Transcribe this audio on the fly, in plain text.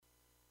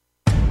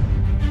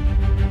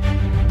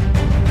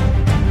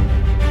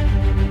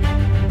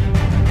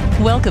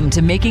Welcome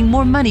to Making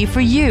More Money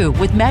for You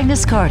with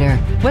Magnus Carter.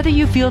 Whether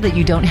you feel that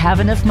you don't have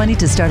enough money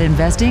to start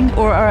investing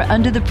or are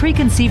under the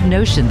preconceived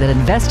notion that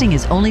investing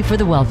is only for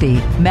the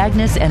wealthy,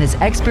 Magnus and his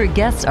expert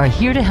guests are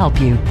here to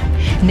help you.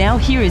 Now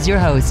here is your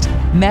host,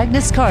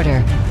 Magnus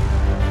Carter.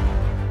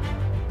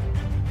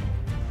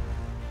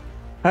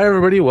 Hi,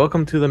 everybody.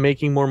 Welcome to the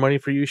Making More Money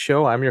for You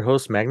show. I'm your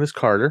host, Magnus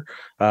Carter.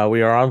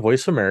 We are on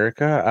Voice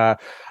America.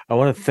 I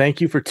want to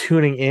thank you for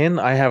tuning in.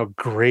 I have a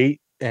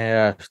great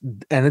and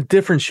a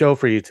different show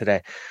for you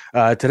today.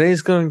 Today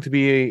is going to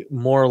be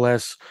more or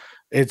less,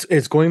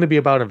 it's going to be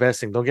about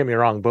investing. Don't get me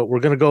wrong, but we're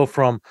going to go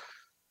from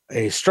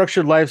a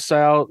structured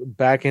lifestyle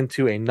back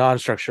into a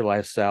non-structured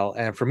lifestyle.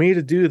 And for me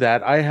to do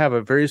that, I have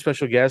a very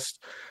special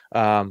guest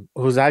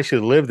who's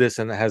actually lived this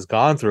and has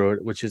gone through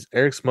it, which is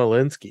Erik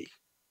Smolinski.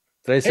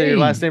 Did I say your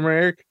last name right,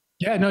 Eric?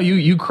 Yeah, no,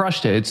 you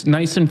crushed it. It's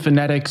nice and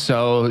phonetic,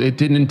 so it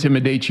didn't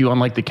intimidate you,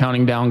 unlike the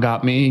counting down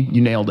got me.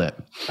 You nailed it.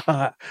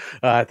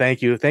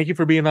 Thank you. Thank you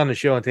for being on the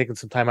show and taking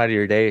some time out of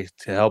your day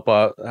to help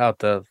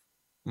out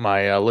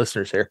my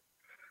listeners here.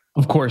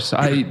 Of course.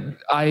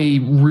 I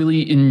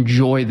really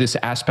enjoy this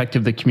aspect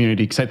of the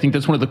community because I think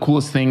that's one of the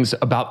coolest things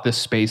about this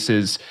space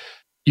is,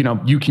 you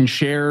know, you can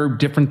share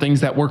different things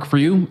that work for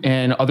you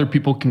and other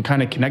people can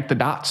kind of connect the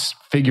dots,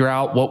 figure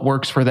out what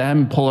works for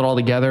them, pull it all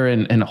together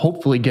and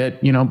hopefully get,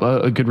 you know,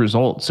 a good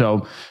result.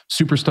 So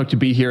super stoked to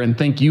be here. And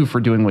thank you for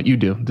doing what you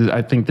do.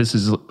 I think this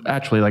is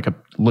actually like a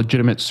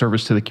legitimate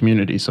service to the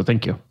community. So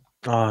thank you.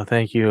 Oh,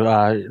 thank you.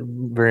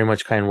 Very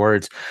much kind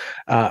words.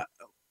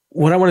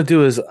 What I want to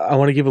do is I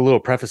want to give a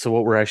little preface of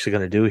what we're actually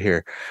going to do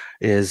here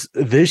is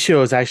this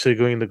show is actually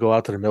going to go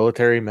out to the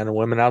military, men and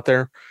women out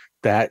there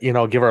that, you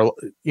know, give our,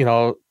 you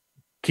know,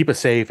 keep us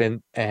safe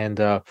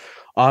and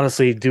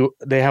honestly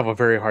they have a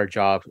very hard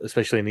job,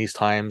 especially in these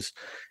times.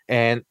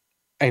 And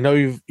I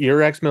know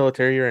you're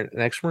ex-military, you're an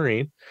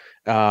ex-Marine.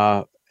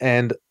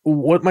 And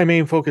what my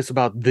main focus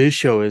about this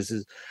show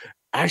is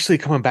actually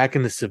coming back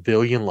into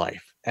civilian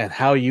life and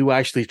how you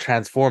actually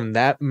transform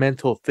that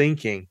mental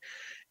thinking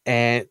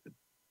and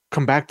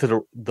come back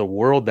to the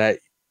world that,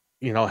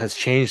 you know, has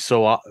changed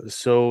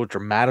so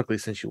dramatically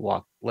since you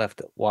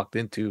walked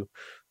into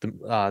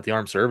the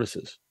armed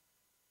services.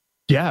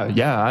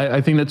 Yeah.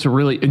 I think that's a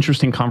really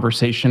interesting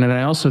conversation. And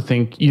I also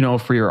think, you know,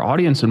 for your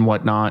audience and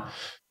whatnot,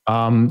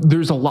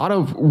 there's a lot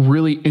of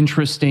really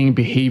interesting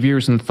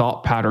behaviors and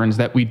thought patterns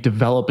that we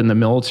develop in the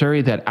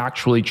military that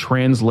actually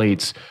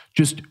translates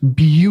just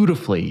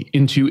beautifully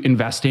into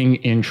investing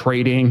in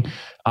trading.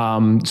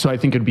 So I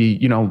think it'd be,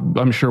 you know,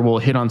 I'm sure we'll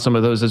hit on some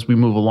of those as we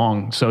move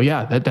along. So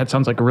yeah, that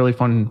sounds like a really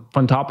fun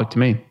topic to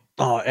me.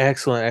 Oh,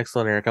 excellent,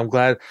 Eric. I'm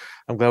glad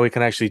we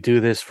can actually do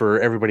this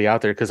for everybody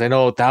out there because I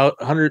know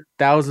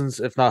thousands,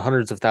 if not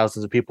hundreds of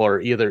thousands of people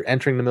are either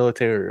entering the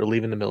military or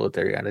leaving the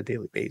military on a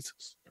daily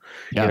basis.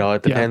 Yeah, you know,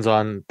 it depends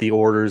on the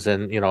orders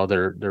and, you know,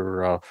 their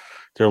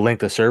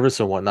length of service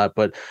and whatnot.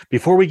 But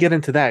before we get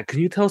into that, can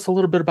you tell us a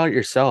little bit about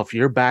yourself,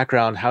 your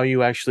background, how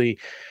you actually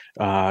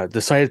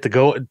decided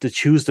to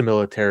choose the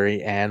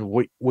military and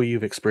what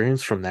you've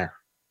experienced from there?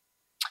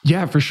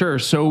 Yeah, for sure.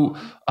 So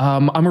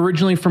I'm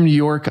originally from New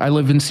York. I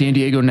live in San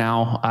Diego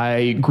now.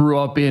 I grew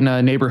up in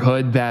a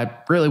neighborhood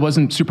that really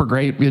wasn't super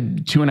great. We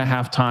had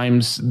 2.5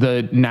 times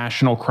the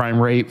national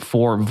crime rate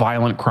for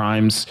violent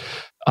crimes.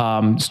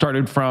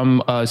 Started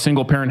from a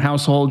single parent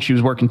household. She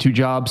was working 2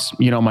 jobs.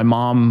 You know, my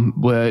mom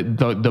was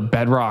the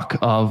bedrock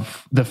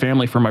of the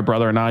family for my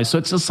brother and I. So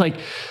it's just like,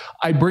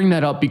 I bring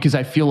that up because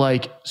I feel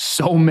like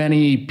so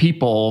many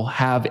people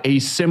have a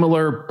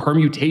similar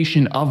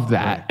permutation of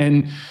that.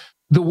 And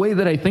the way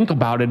that I think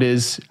about it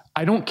is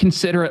I don't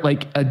consider it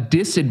like a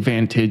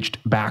disadvantaged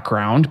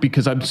background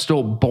because I'm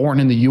still born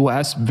in the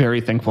US, very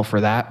thankful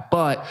for that.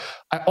 But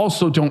I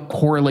also don't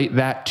correlate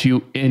that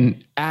to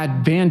an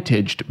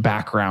advantaged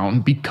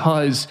background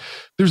because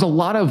there's a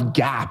lot of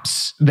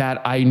gaps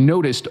that I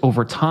noticed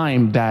over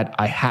time that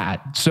I had.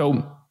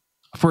 So,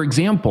 for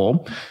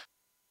example,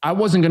 I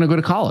wasn't going to go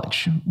to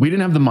college. We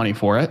didn't have the money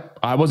for it.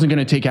 I wasn't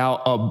going to take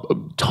out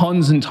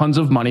tons and tons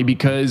of money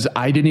because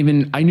I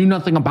knew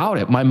nothing about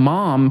it. My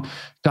mom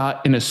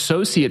got an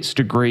associate's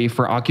degree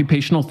for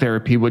occupational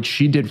therapy, which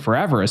she did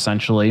forever,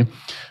 essentially.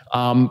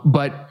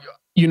 But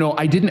you know,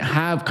 I didn't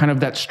have kind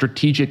of that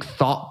strategic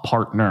thought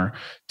partner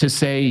to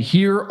say,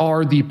 here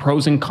are the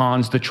pros and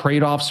cons, the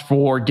trade-offs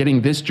for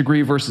getting this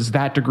degree versus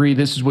that degree.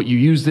 This is what you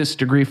use this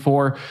degree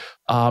for.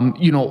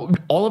 You know,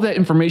 all of that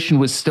information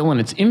was still in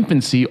its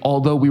infancy,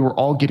 although we were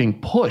all getting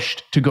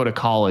pushed to go to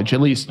college. At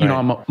least, you know,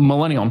 I'm a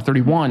millennial, I'm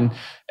 31,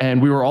 and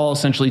we were all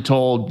essentially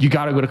told, you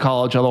got to go to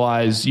college,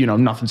 otherwise, you know,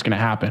 nothing's going to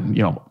happen.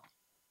 You know,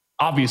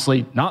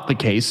 obviously not the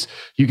case.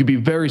 You could be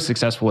very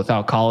successful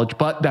without college,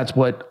 but that's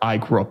what I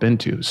grew up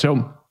into.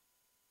 So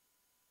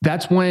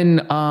that's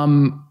when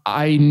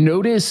I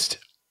noticed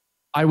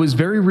I was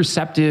very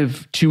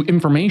receptive to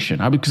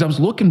information because I was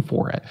looking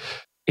for it.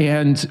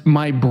 And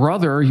my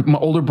brother, my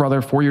older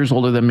brother, 4 years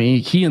older than me,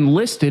 he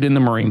enlisted in the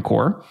Marine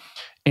Corps.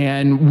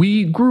 And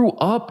we grew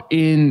up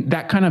in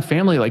that kind of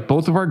family. Like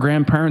both of our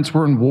grandparents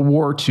were in World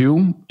War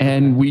II.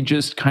 And we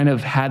just kind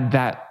of had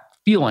that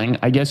feeling,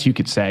 I guess you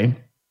could say.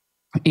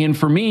 And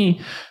for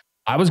me,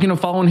 I was going to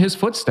follow in his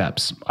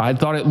footsteps. I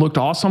thought it looked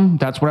awesome.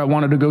 That's what I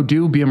wanted to go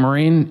do, be a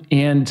Marine.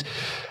 And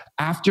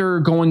after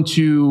going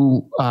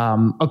to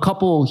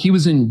he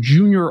was in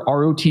junior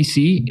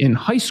ROTC in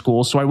high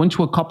school. So I went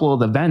to a couple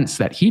of events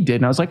that he did.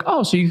 And I was like,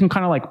 oh, so you can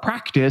kind of like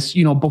practice,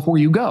 before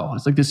you go. I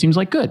was like, this seems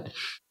like good.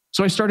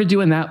 So I started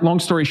doing that. Long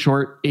story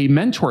short, a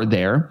mentor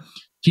there,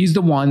 he's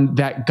the one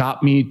that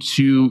got me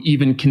to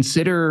even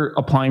consider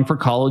applying for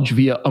college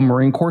via a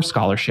Marine Corps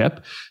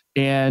scholarship.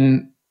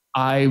 And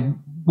I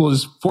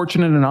was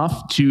fortunate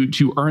enough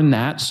to earn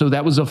that. So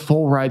that was a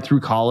full ride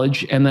through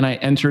college. And then I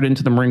entered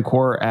into the Marine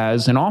Corps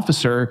as an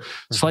officer,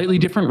 slightly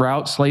different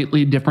route,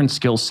 slightly different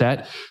skill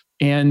set.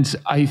 And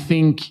I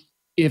think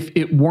if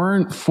it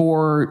weren't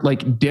for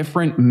like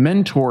different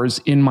mentors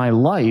in my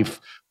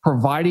life,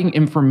 providing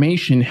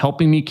information,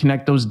 helping me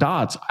connect those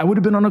dots, I would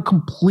have been on a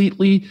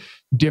completely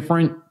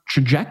different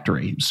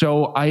trajectory.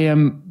 So I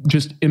am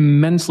just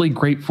immensely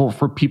grateful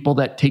for people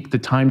that take the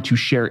time to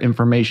share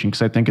information,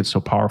 because I think it's so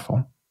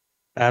powerful.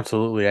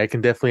 Absolutely. I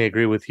can definitely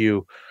agree with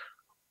you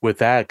with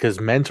that,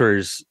 because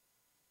mentors,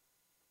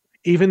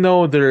 even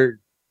though they're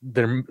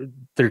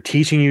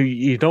teaching you,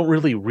 you don't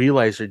really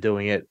realize they're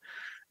doing it.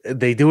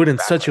 They do it in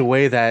such a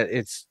way that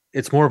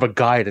it's more of a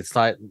guide. It's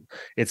not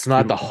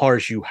the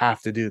harsh, you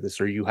have to do this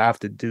or you have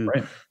to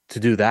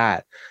do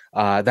that.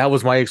 That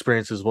was my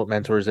experiences with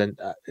mentors, and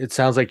it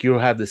sounds like you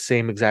have the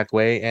same exact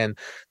way. And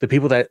the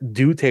people that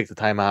do take the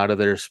time out of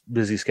their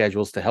busy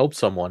schedules to help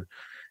someone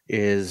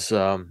is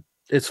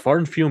it's far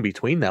and few in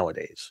between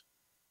nowadays.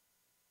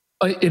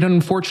 It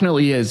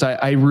unfortunately is.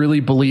 I really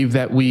believe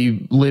that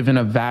we live in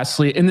a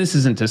vastly, and this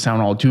isn't to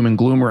sound all doom and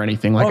gloom or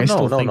anything. Like, I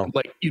still think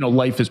like,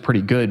 life is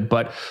pretty good,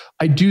 but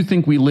I do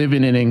think we live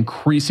in an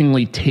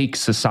increasingly take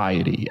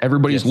society.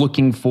 Everybody's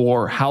looking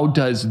for, how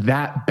does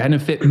that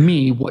benefit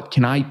me? What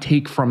can I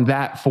take from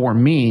that for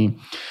me?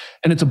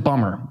 And it's a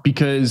bummer,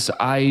 because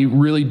I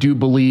really do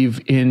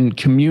believe in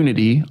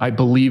community. I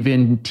believe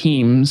in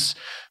teams.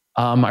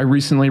 I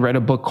recently read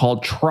a book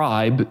called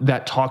Tribe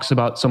that talks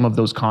about some of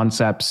those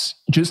concepts,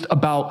 just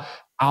about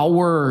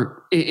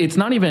it's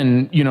not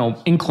even,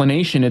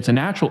 inclination, it's a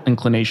natural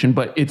inclination,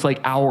 but it's like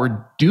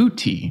our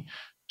duty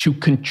to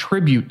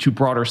contribute to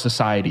broader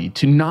society,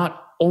 to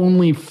not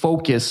only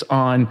focus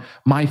on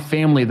my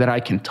family that I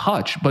can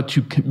touch, but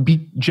to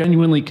be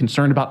genuinely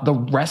concerned about the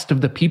rest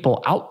of the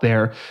people out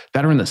there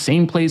that are in the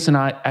same place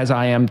as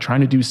I am,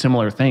 trying to do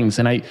similar things.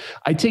 And I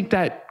take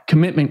that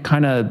commitment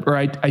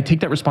I take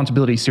that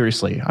responsibility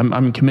seriously.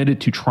 I'm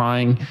committed to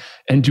trying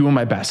and doing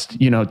my best,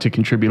 to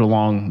contribute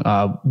along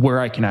where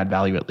I can add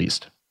value at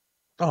least.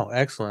 Oh,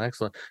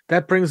 excellent.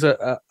 That brings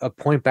a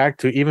point back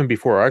to even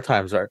before our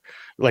times.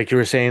 Like you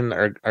were saying,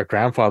 our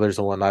grandfathers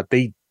and whatnot,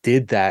 they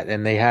did that,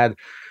 and they had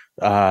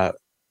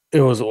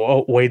it was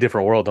a way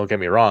different world, don't get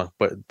me wrong,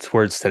 but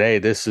towards today,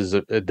 this is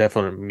a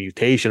definite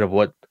mutation of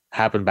what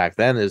happened back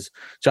then. Is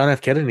John F.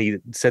 Kennedy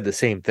said the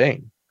same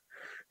thing,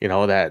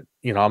 that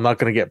I'm not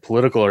going to get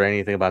political or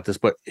anything about this,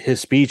 but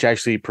his speech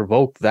actually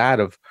provoked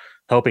that of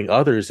helping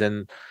others,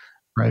 and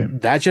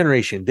that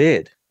generation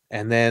did.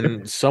 And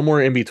then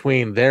somewhere in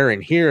between there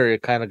and here,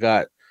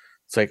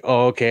 it's like,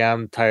 oh, okay,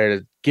 I'm tired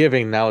of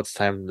giving, now it's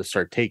time to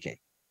start taking.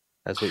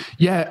 That's what.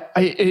 Yeah,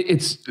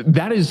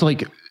 that is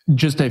like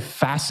just a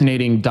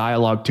fascinating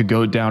dialogue to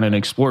go down and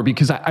explore,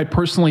 because I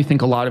personally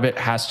think a lot of it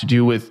has to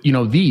do with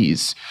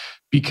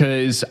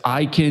because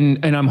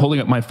and I'm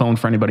holding up my phone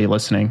for anybody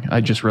listening.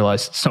 I just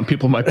realized some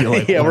people might be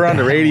like, yeah, we're on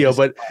the radio,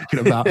 but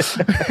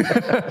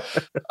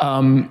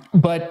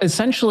but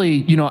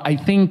essentially, I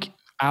think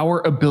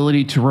our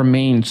ability to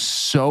remain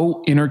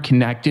so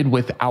interconnected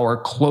with our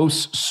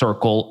close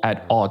circle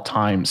at all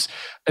times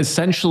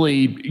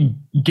essentially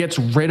gets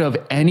rid of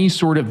any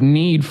sort of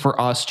need for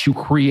us to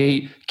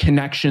create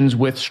connections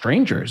with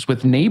strangers,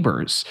 with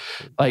neighbors.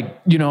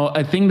 Like,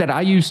 a thing that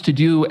I used to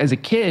do as a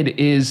kid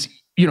is,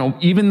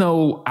 even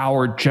though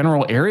our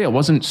general area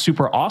wasn't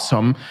super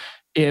awesome,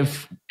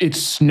 if it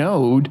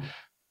snowed,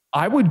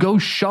 I would go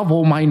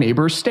shovel my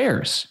neighbor's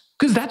stairs,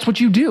 because that's what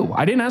you do.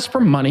 I didn't ask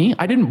for money.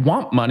 I didn't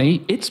want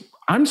money.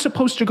 I'm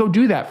supposed to go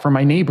do that for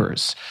my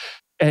neighbors.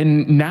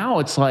 And now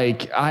it's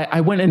like,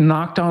 I went and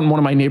knocked on one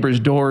of my neighbor's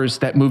doors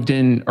that moved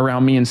in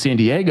around me in San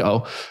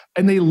Diego.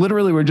 And they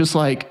literally were just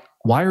like,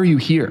 why are you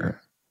here?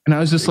 And I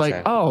was just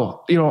like,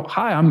 oh,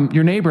 hi, I'm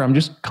your neighbor. I'm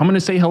just coming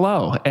to say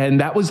hello.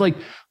 And that was like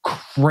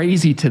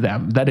crazy to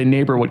them that a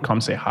neighbor would come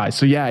say hi.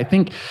 So yeah, I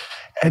think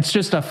it's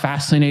just a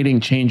fascinating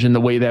change in the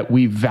way that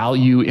we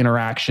value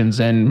interactions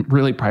and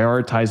really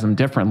prioritize them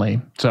differently.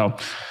 So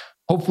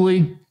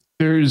hopefully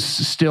there's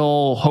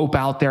still hope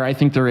out there. I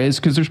think there is,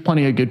 because there's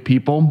plenty of good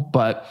people,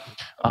 but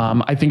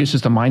I think it's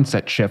just a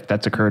mindset shift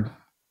that's occurred.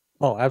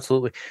 Oh,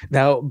 absolutely.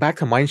 Now back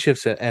to mind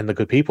shifts and the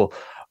good people.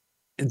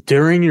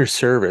 During your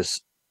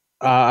service,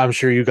 I'm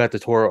sure you got to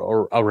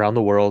tour around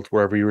the world,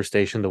 wherever you were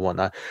stationed and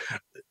whatnot.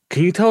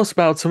 Can you tell us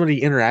about some of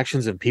the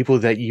interactions and people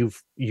that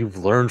you've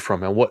learned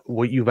from, and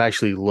what you've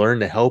actually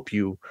learned to help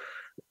you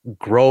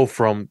grow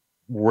from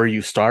where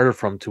you started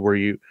from to where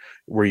you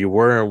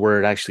were and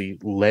where it actually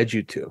led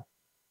you to?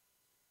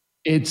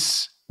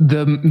 It's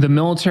the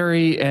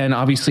military, and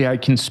obviously I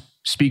can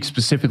speak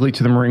specifically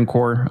to the Marine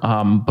Corps,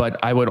 but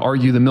I would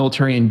argue the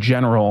military in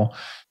general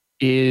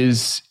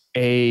is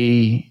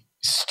a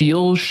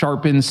steel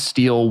sharpens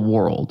steel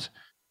world.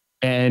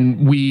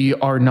 And we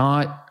are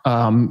not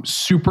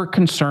super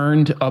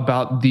concerned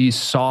about these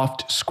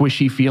soft,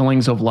 squishy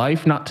feelings of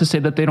life. Not to say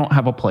that they don't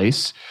have a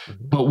place,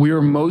 but we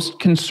are most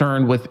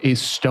concerned with a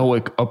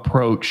stoic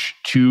approach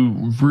to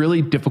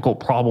really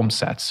difficult problem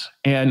sets.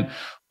 And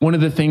one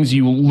of the things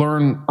you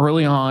learn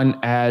early on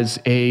as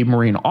a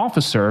Marine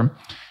officer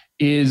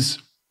is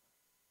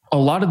a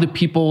lot of the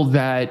people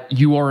that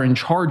you are in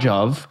charge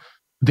of,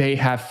 they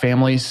have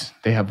families,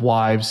 they have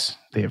wives,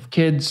 they have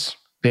kids,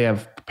 they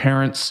have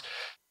parents.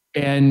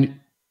 And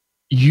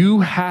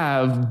you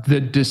have the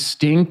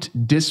distinct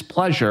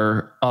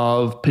displeasure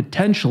of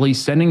potentially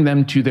sending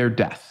them to their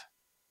death.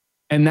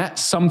 And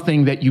that's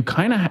something that you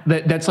kind of,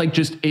 that's like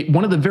just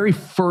one of the very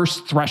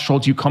first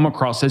thresholds you come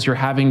across as you're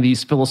having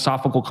these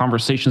philosophical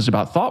conversations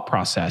about thought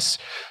process.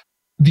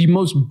 The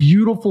most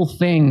beautiful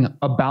thing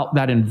about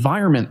that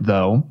environment,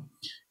 though,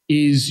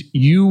 is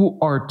you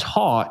are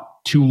taught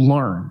to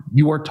learn.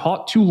 You are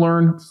taught to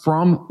learn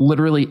from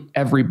literally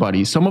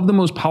everybody. Some of the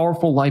most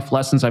powerful life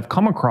lessons I've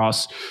come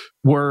across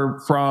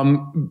were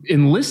from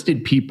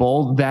enlisted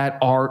people that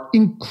are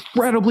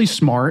incredibly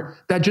smart,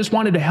 that just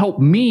wanted to help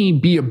me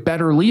be a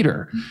better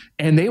leader.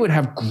 And they would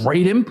have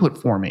great input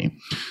for me.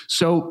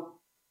 So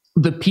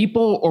the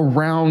people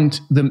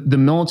around the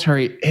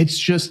military,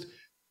 it's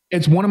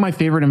one of my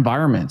favorite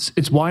environments.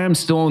 It's why I'm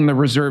still in the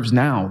reserves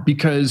now,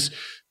 because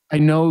I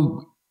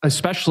know,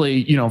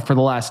 especially, for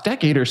the last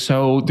decade or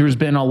so, there's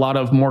been a lot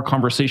of more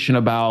conversation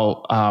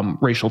about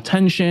racial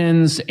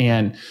tensions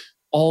and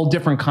all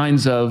different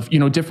kinds of,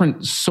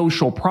 different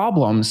social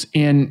problems.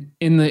 And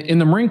in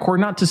the Marine Corps,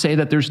 not to say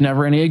that there's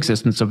never any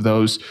existence of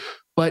those,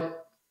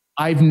 but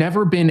I've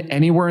never been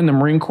anywhere in the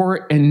Marine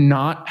Corps and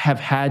not have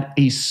had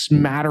a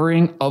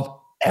smattering of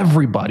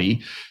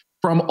everybody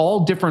from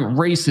all different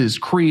races,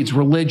 creeds,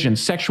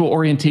 religions, sexual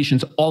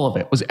orientations. All of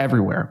it was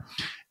everywhere.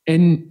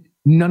 And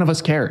none of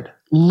us cared.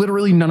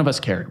 Literally none of us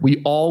cared.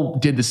 We all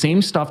did the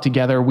same stuff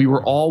together. We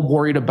were all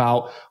worried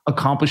about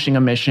accomplishing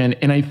a mission.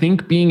 And I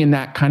think being in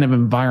that kind of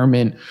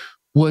environment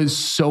was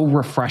so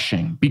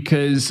refreshing,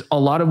 because a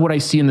lot of what I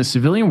see in the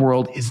civilian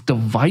world is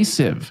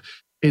divisive.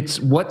 It's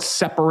what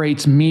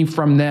separates me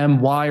from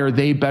them. Why are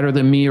they better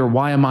than me? Or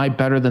why am I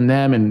better than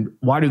them? And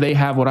why do they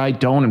have what I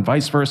don't? And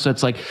vice versa.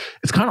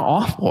 It's kind of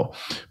awful.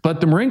 But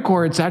the Marine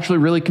Corps, it's actually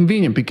really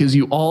convenient, because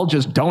you all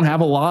just don't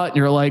have a lot. And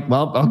you're like,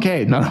 well,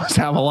 okay, none of us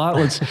have a lot.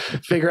 Let's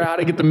figure out how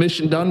to get the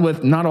mission done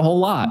with not a whole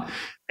lot.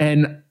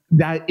 And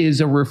that is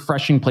a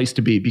refreshing place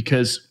to be,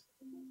 because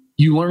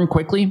you learn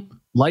quickly.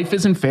 Life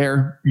isn't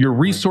fair. Your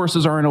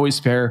resources aren't always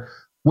fair.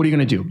 What are you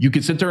going to do? You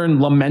could sit there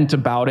and lament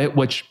about it,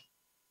 which,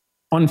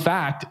 fun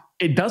fact,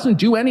 it doesn't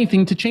do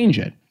anything to change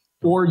it.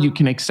 Or you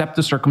can accept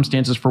the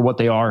circumstances for what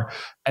they are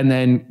and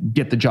then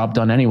get the job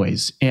done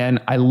anyways. And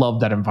I love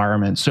that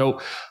environment. So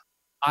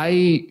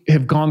I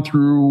have gone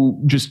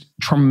through just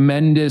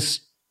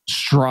tremendous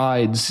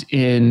strides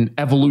in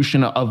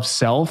evolution of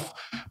self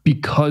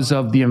because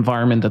of the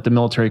environment that the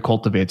military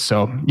cultivates.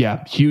 So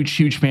yeah,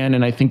 huge fan.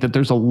 And I think that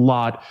there's a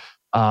lot,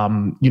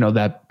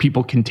 that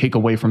people can take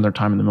away from their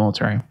time in the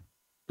military.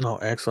 Oh,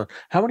 excellent.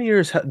 How many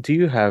years do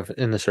you have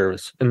in the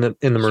service, in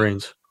the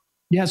Marines?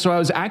 Yeah, so I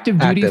was active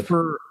duty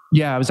for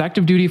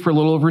a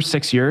little over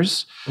 6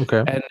 years.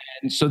 Okay. And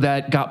so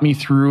that got me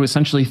through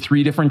essentially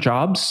 3 different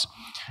jobs.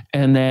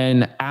 And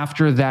then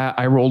after that,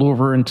 I rolled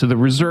over into the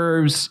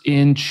reserves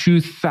in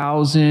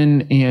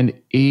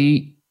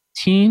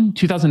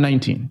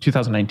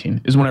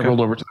 2019 is when I rolled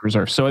over to the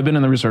reserves. So I've been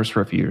in the reserves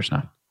for a few years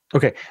now.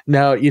 Okay.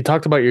 Now you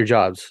talked about your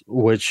jobs,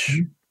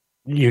 which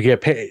you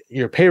get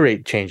your pay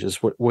rate changes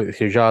with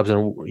your jobs,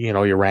 and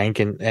your rank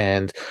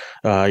and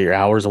your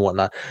hours and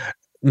whatnot.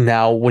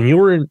 Now, when you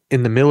were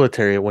in the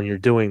military, when you're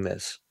doing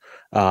this,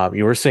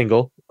 you were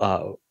single.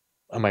 Am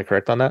I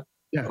correct on that?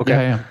 Yeah. Okay.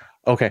 Yeah.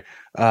 Okay.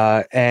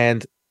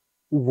 And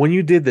when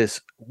you did this,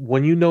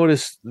 when you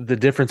noticed the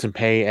difference in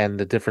pay and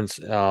the difference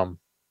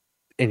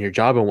in your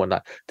job and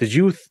whatnot, did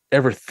you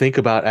ever think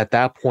about at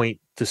that point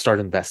to start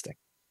investing?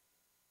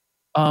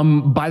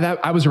 By that,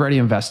 I was already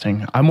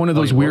investing. I'm one of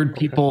those weird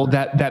people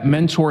that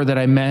mentor that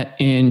I met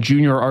in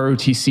junior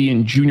ROTC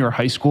in junior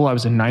high school. I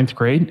was in 9th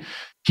grade.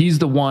 He's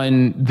the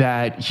one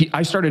that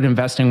I started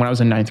investing when I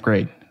was in 9th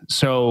grade.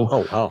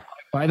 So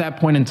by that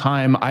point in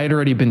time, I had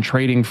already been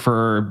trading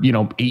for,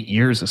 8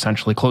 years,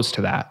 essentially close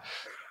to that.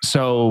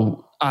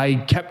 So I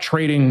kept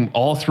trading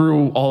all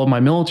through all of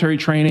my military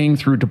training,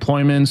 through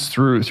deployments,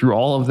 through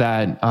all of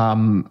that.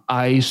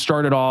 I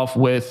started off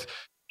with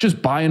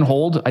just buy and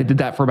hold. I did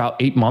that for about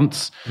 8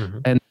 months.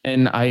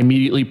 And I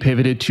immediately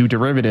pivoted to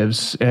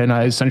derivatives. And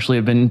I essentially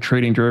have been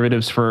trading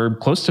derivatives for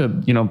close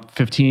to,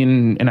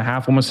 15 and a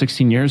half, almost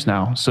 16 years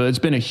now. So it's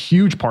been a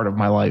huge part of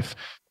my life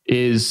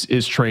is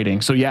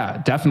trading. So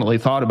yeah, definitely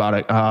thought about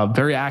it.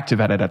 Very active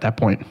at it at that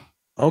point.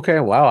 Okay,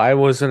 wow, I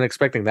wasn't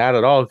expecting that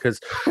at all because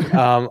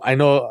I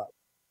know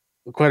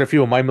quite a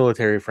few of my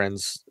military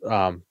friends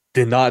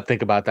did not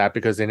think about that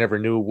because they never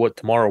knew what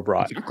tomorrow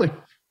brought, Exactly.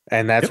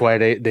 and that's Yep. why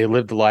they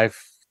lived the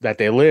life that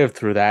they lived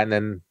through that, and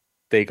then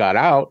they got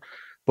out.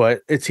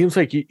 But it seems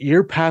like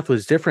your path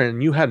was different,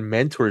 and you had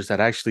mentors that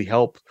actually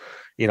helped,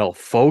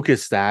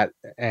 focus that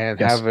and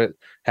Yes.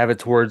 have it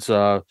towards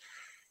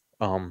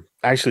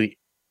actually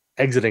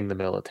exiting the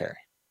military.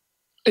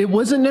 It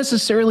wasn't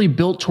necessarily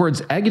built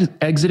towards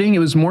exiting. It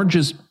was more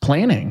just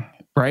planning,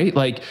 right?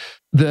 Like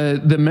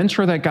the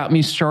mentor that got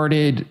me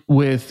started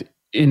with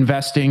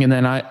investing, and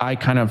then I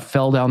kind of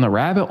fell down the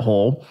rabbit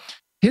hole.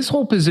 His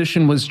whole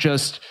position was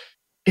just,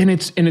 and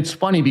it's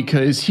funny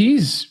because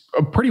he's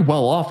pretty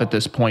well off at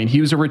this point. He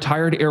was a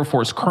retired Air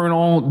Force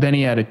colonel. Then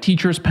he had a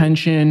teacher's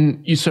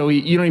pension. So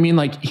you know what I mean?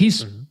 Like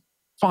he's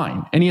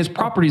fine. And he has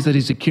properties that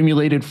he's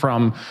accumulated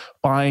from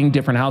buying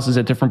different houses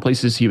at different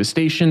places he was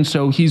stationed.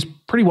 So he's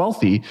pretty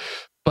wealthy.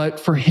 But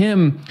for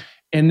him,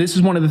 and this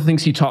is one of the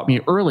things he taught me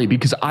early,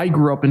 because I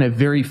grew up in a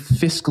very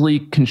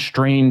fiscally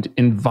constrained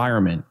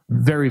environment,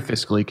 very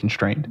fiscally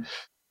constrained.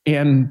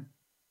 And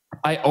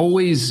I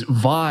always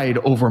vied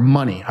over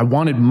money. I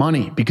wanted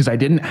money because I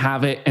didn't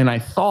have it. And I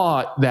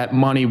thought that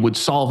money would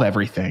solve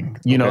everything.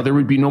 You know, there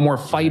would be no more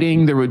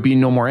fighting. There would be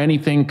no more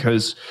anything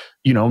because,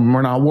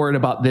 we're not worried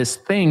about this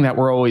thing that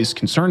we're always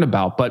concerned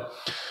about. But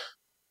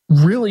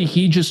really,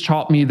 he just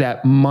taught me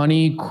that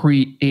money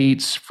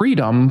creates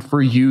freedom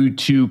for you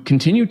to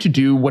continue to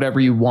do whatever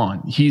you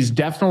want. He's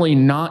definitely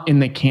not in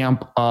the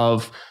camp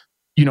of,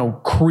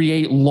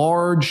 create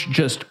large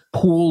just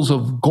pools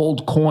of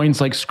gold coins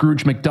like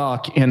Scrooge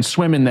McDuck and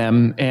swim in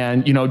them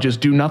and, just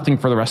do nothing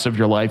for the rest of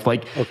your life.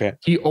 Like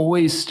he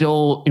always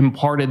still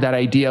imparted that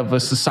idea of a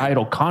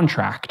societal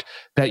contract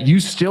that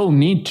you still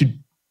need to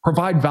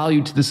provide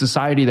value to the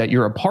society that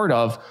you're a part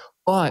of.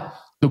 But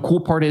the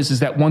cool part is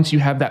that once you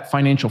have that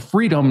financial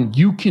freedom,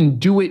 you can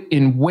do it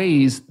in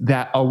ways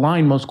that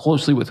align most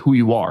closely with who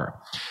you are.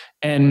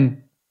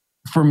 And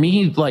for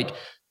me, like,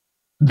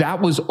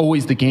 that was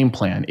always the game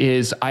plan.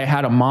 Is I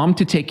had a mom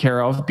to take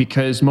care of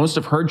because most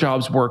of her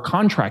jobs were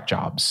contract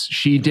jobs.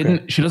 She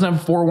doesn't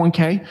have a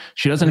 401k.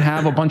 She doesn't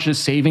have a bunch of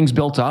savings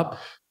built up.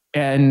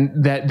 And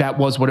that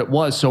was what it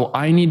was. So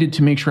I needed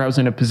to make sure I was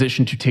in a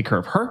position to take care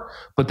of her,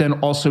 but then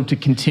also to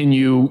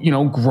continue,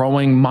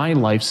 growing my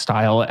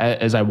lifestyle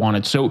as I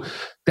wanted. So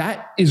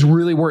that is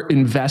really where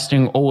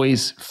investing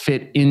always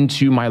fit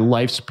into my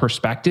life's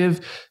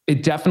perspective.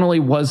 It definitely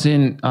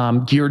wasn't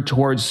geared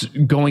towards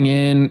going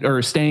in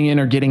or staying in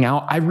or getting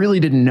out. I really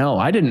didn't know.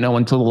 I didn't know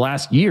until the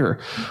last year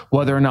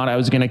whether or not I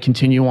was going to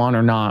continue on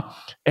or not.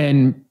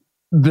 And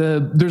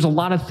there's a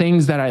lot of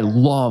things that I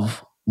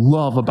love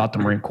about the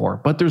Marine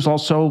Corps, but there's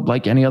also,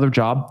 like any other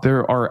job,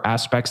 there are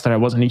aspects that I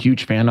wasn't a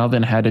huge fan of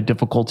and had a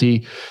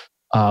difficulty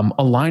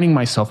aligning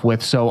myself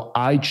with. So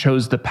I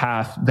chose the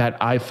path that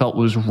I felt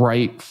was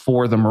right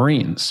for the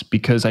Marines,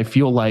 because I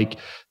feel like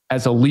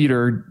as a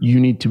leader, you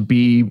need to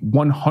be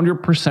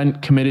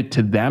 100% committed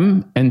to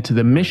them and to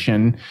the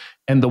mission.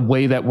 And the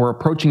way that we're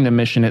approaching the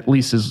mission, at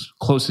least as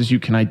close as you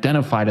can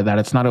identify to that,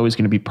 it's not always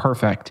going to be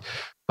perfect.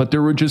 But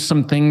there were just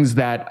some things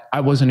that I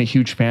wasn't a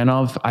huge fan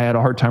of. I had a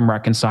hard time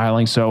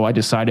reconciling. So I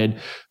decided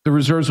the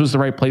reserves was the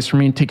right place for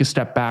me and take a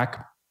step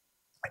back.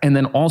 And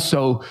then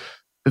also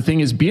the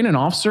thing is, being an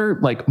officer,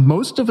 like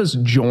most of us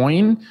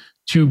join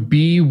to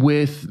be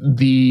with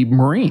the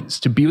Marines,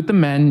 to be with the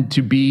men,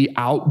 to be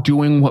out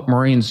doing what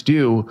Marines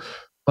do.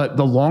 But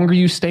the longer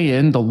you stay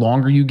in, the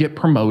longer you get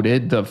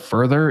promoted, the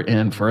further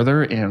and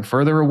further and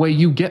further away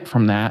you get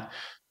from that.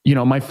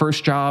 My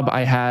first job,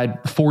 I had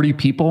 40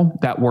 people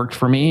that worked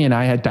for me, and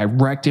I had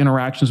direct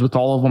interactions with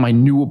all of them. I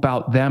knew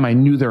about them. I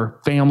knew their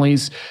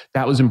families.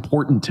 That was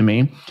important to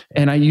me.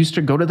 And I used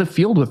to go to the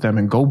field with them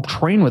and go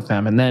train with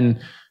them. And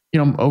then,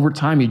 over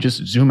time, you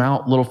just zoom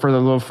out a little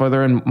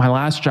further. And my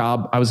last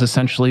job, I was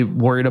essentially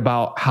worried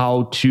about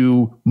how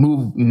to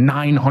move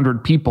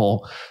 900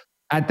 people.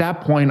 At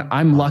that point,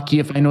 I'm lucky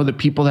if I know the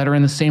people that are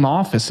in the same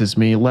office as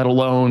me, let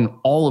alone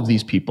all of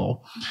these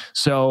people.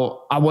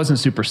 So I wasn't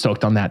super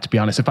stoked on that, to be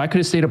honest. If I could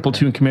have stayed a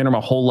platoon commander my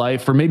whole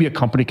life, or maybe a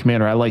company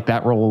commander, I like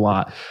that role a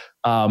lot.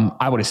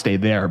 I would have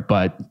stayed there,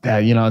 but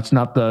it's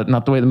not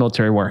the way the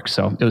military works.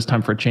 So it was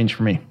time for a change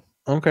for me.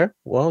 Okay,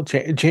 well,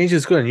 change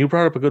is good, and you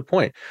brought up a good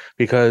point,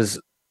 because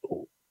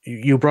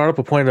you brought up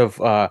a point of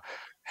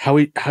how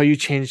you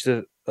changed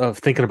of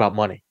thinking about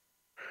money.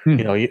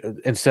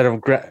 Instead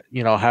of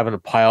having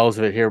piles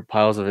of it here,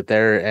 piles of it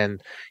there, and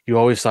you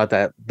always thought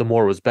that the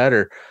more was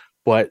better.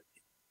 But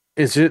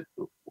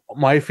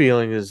my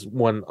feeling is,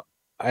 when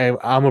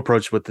I'm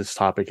approached with this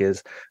topic,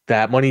 is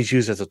that money is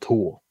used as a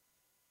tool.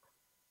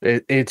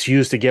 It's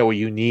used to get what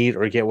you need,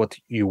 or get what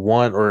you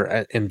want,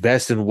 or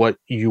invest in what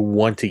you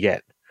want to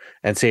get,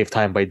 and save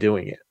time by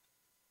doing it.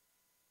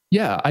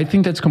 Yeah, I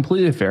think that's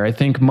completely fair. I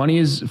think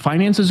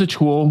finance is a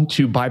tool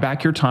to buy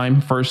back your time,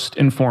 first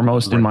and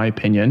foremost, right, in my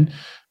opinion.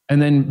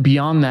 And then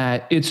beyond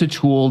that, it's a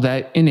tool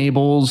that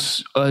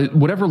enables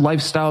whatever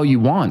lifestyle you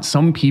want.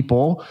 Some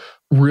people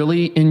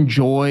really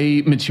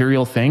enjoy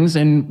material things,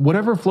 and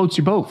whatever floats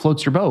your boat,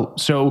 floats your boat.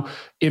 So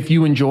if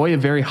you enjoy a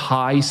very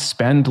high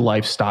spend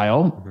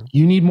lifestyle,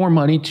 you need more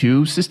money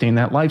to sustain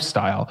that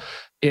lifestyle.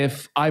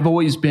 If I've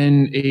always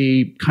been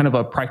a kind of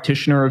a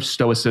practitioner of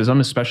stoicism,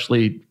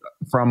 especially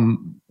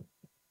from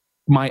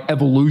my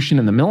evolution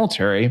in the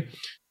military,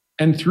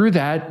 and through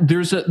that,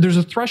 there's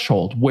a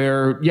threshold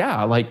where,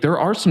 yeah, like there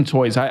are some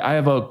toys. I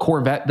have a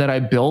Corvette that I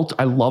built.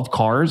 I love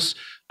cars.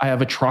 I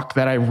have a truck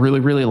that I really,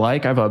 really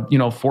like. I have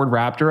a, Ford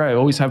Raptor. I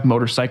always have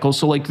motorcycles.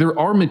 So like there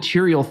are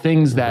material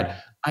things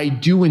that I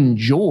do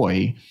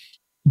enjoy.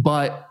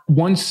 But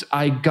once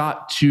I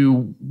got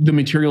to the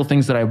material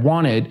things that I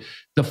wanted,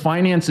 the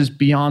finances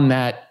beyond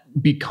that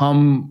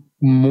become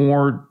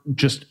more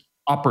just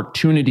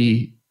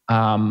opportunity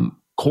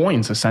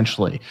coins,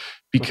 essentially,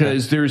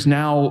 because there's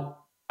now,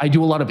 I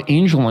do a lot of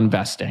angel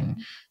investing.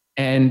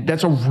 And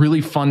that's a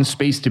really fun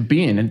space to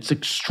be in. It's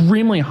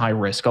extremely high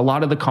risk. A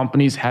lot of the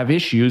companies have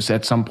issues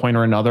at some point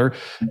or another,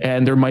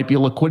 and there might be a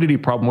liquidity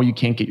problem where you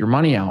can't get your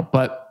money out.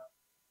 But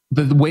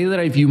the way that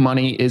I view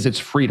money is it's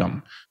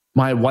freedom.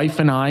 My wife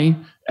and I,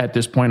 at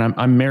this point,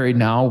 I'm married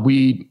now,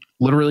 we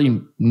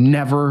literally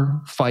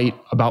never fight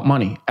about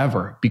money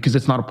ever, because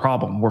it's not a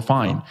problem. We're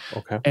fine.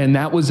 Okay. And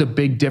that was a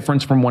big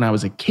difference from when I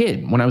was a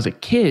kid. When I was a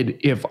kid,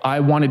 if I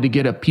wanted to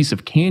get a piece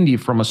of candy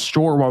from a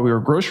store while we were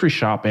grocery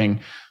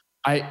shopping,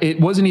 it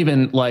wasn't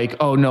even like,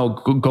 oh no,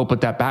 go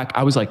put that back.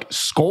 I was like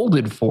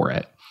scolded for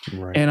it.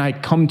 Right. And I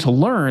come to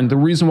learn the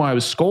reason why I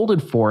was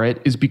scolded for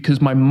it is because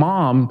my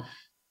mom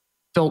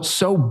felt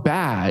so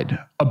bad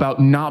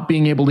about not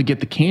being able to get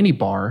the candy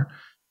bar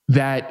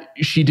that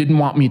she didn't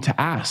want me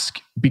to ask,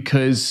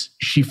 because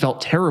she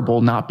felt terrible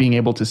not being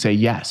able to say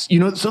yes.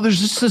 So there's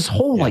just this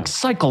whole like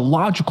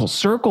psychological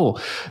circle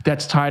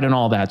that's tied in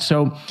all that.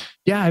 So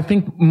yeah, I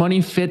think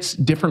money fits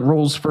different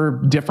roles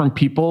for different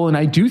people. And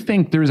I do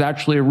think there's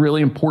actually a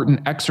really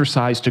important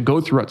exercise to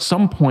go through at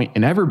some point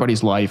in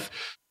everybody's life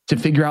to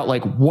figure out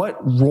like, what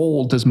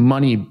role does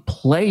money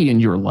play in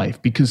your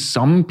life? Because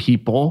some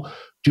people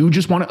do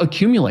just want to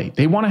accumulate.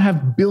 They want to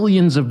have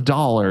billions of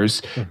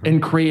dollars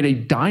and create a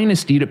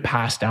dynasty to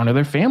pass down to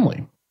their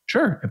family.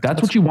 Sure. If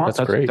that's what you want,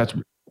 that's great.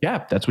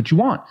 That's what you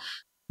want.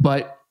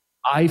 But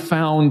I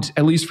found,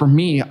 at least for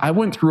me, I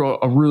went through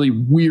a really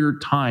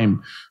weird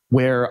time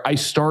where I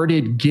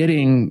started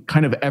getting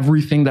kind of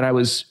everything that I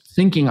was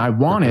thinking I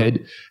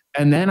wanted.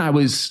 And then I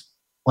was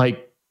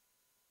like,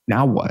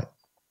 now what?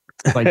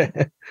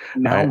 Like,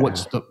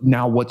 what's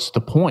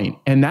the point?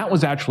 And that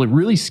was actually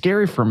really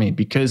scary for me,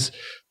 because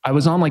I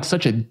was on like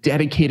such a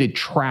dedicated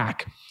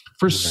track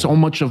for so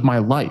much of my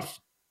life.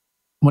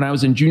 When I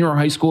was in junior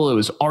high school, it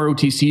was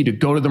ROTC to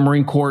go to the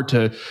Marine Corps,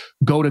 to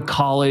go to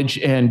college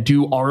and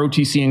do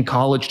ROTC in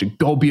college, to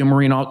go be a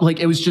Marine. Like,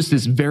 it was just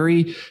this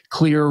very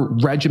clear,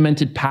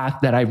 regimented path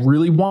that I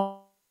really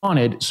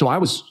wanted. So I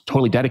was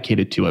totally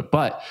dedicated to it.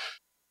 But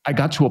I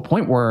got to a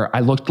point where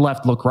I looked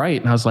left, looked right,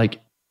 and I was like,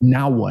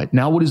 now what?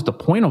 Now what is the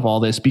point of all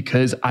this?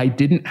 Because I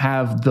didn't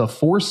have the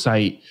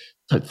foresight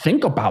to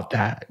think about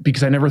that,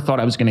 because I never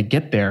thought I was going to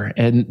get there.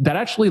 And that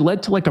actually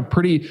led to like a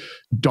pretty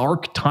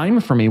dark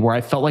time for me, where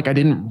I felt like I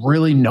didn't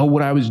really know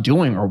what I was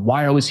doing or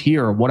why I was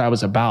here or what I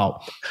was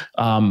about.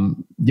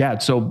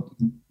 So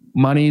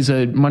money's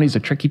a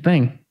tricky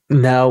thing.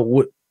 Now,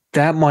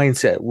 that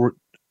mindset,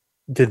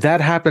 did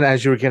that happen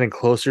as you were getting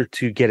closer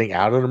to getting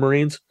out of the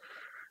Marines?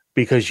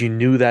 Because you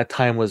knew that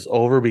time was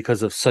over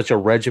because of such a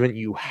regiment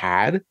you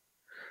had,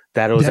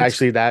 that it was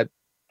actually that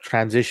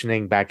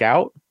transitioning back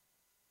out?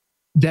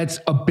 That's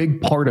a big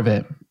part of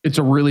it. It's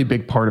a really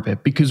big part of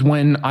it, because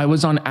when I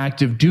was on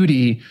active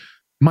duty,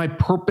 my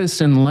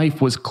purpose in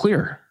life was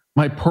clear.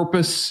 My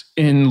purpose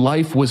in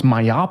life was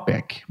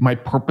myopic. My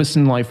purpose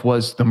in life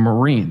was the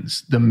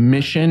Marines, the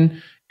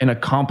mission, and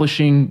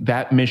accomplishing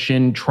that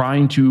mission,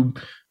 trying to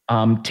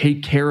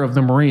take care of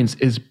the Marines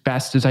as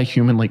best as I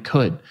humanly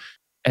could.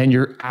 And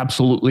you're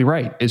absolutely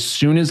right. As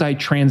soon as I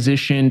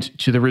transitioned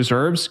to the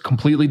reserves,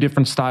 completely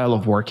different style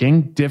of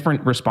working,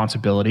 different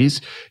responsibilities.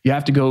 You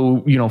have to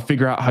go,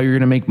 figure out how you're going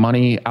to make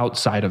money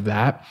outside of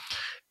that.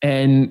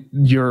 And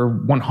you're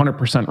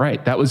 100%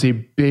 right. That was a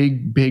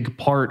big, big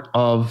part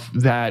of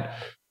that,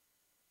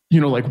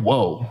 like,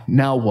 whoa,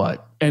 now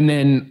what? And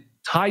then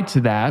tied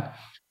to that,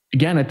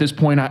 again, at this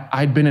point,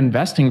 I'd been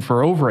investing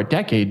for over a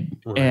decade,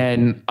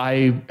 and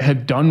I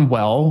had done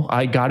well.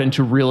 I got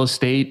into real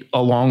estate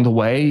along the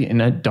way and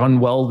had done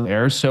well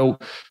there. So,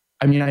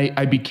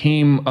 I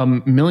became a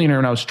millionaire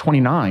when I was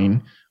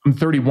 29. I'm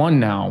 31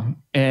 now,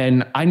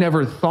 and I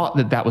never thought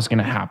that was going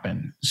to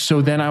happen.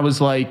 So then I was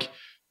like,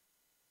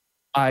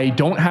 I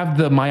don't have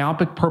the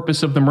myopic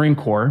purpose of the Marine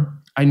Corps.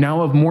 I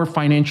now have more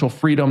financial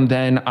freedom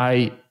than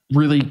I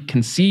really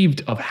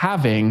conceived of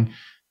having.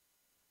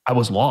 I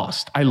was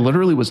lost. I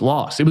literally was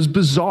lost. It was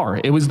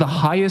bizarre. It was the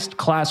highest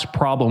class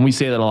problem. We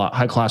say that a lot,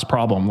 high class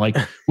problem. Like,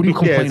 what are you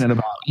complaining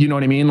about? You know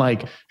what I mean?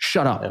 Like,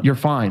 shut up, you're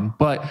fine.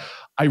 But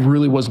I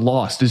really was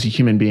lost as a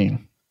human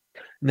being.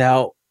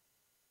 Now,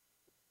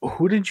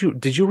 who did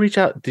you reach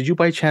out? Did you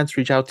by chance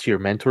reach out to your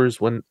mentors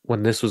when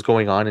this was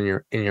going on in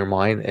your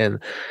mind? And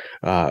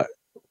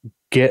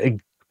get,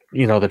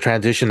 the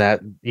transition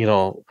that,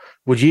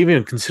 would you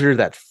even consider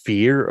that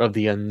fear of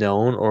the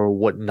unknown or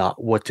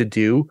what to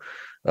do,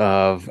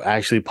 of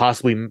actually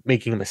possibly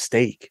making a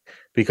mistake?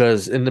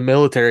 Because in the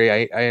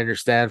military, I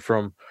understand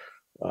from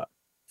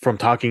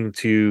talking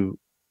to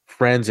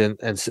friends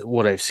and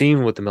what I've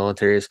seen with the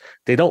military is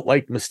they don't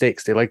like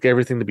mistakes. They like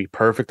everything to be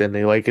perfect, and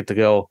they like it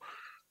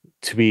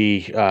to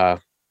be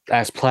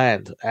as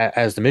planned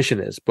as the mission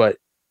is. But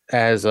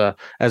as a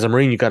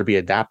Marine, you got to be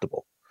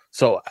adaptable.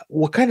 So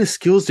what kind of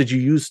skills did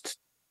you use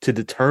to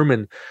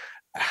determine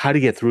how to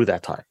get through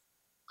that time?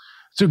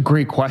 It's a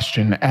great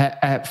question.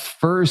 At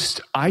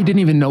first, I didn't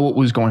even know what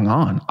was going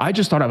on. I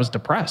just thought I was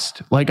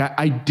depressed. Like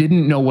I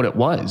didn't know what it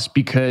was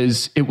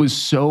because it was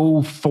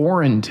so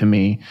foreign to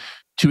me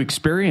to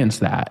experience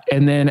that.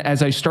 And then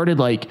as I started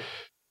like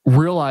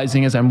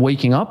realizing as I'm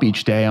waking up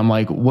each day, I'm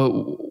like,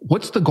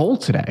 what's the goal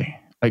today?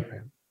 Like,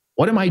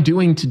 what am I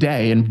doing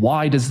today? And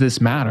why does this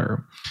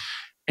matter?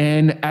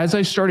 And as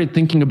I started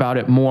thinking about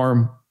it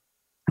more,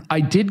 I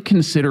did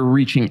consider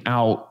reaching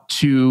out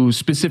to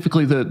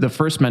specifically the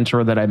first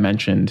mentor that I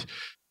mentioned.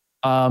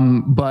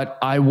 But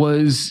I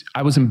was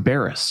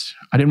embarrassed.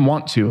 I didn't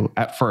want to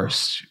at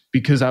first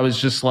because I was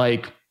just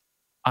like,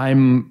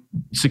 I'm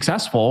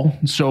successful.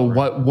 So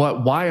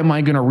why am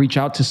I going to reach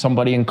out to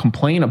somebody and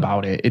complain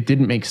about it? It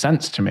didn't make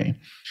sense to me.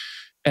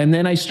 And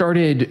then I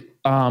started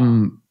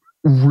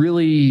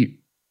really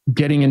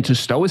getting into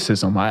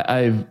stoicism.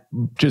 I've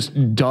just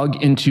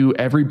dug into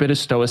every bit of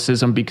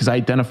stoicism because I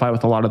identify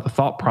with a lot of the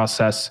thought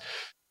process.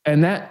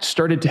 And that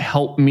started to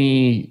help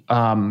me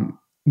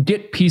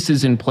get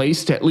pieces in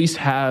place to at least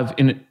have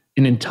an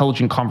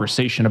intelligent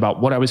conversation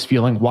about what I was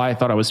feeling, why I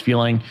thought I was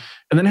feeling,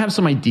 and then have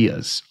some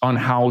ideas on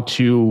how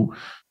to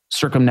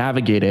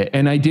circumnavigate it.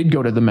 And I did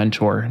go to the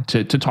mentor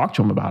to talk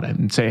to him about it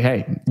and say,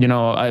 hey,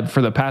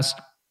 for the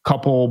past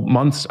couple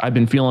months, I've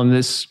been feeling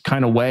this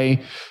kind of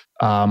way.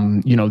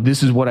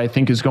 This is what I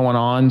think is going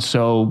on.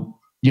 So,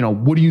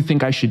 what do you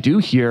think I should do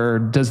here?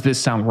 Does this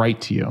sound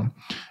right to you?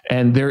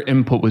 And their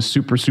input was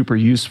super, super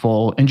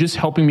useful and just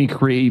helping me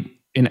create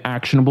an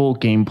actionable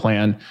game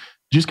plan,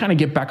 just kind of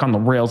get back on the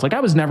rails. Like I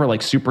was never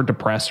like super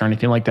depressed or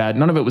anything like that.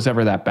 None of it was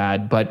ever that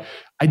bad, but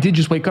I did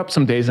just wake up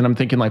some days and I'm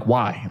thinking like,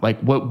 why?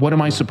 Like, what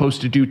am I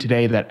supposed to do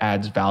today that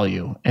adds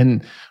value?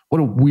 And what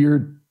a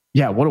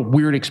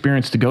weird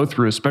experience to go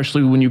through,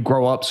 especially when you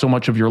grow up so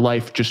much of your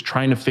life just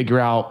trying to figure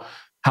out,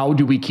 how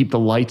do we keep the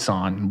lights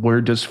on? Where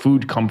does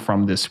food come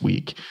from this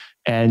week?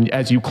 And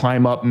as you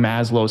climb up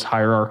Maslow's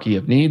hierarchy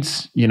of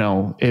needs,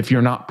 if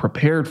you're not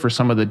prepared for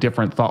some of the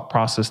different thought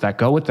process that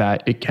go with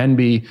that, it can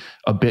be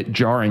a bit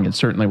jarring. It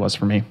certainly was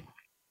for me.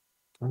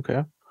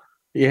 Okay.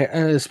 Yeah.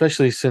 And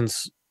especially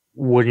since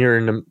when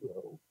you're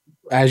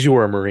as you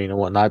were a Marine and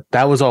whatnot,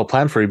 that was all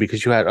planned for you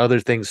because you had other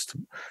things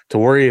to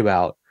worry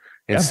about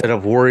instead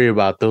of worry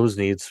about those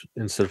needs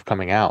instead of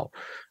coming out,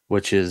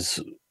 which is,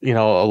 a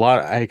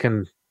lot. I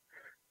can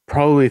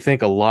probably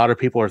think a lot of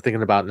people are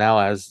thinking about now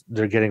as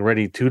they're getting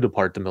ready to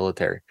depart the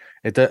military.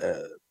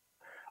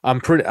 I'm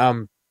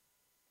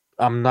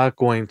not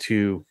going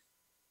to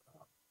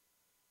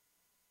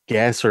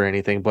guess or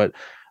anything, but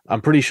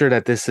I'm pretty sure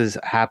that this has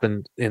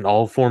happened in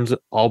all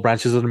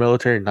branches of the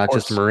military, not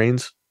just the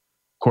Marines.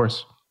 Of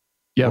course.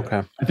 Yeah.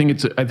 Okay. I think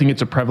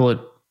it's a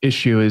prevalent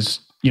issue is,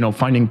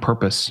 finding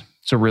purpose.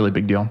 It's a really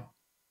big deal.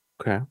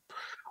 Okay.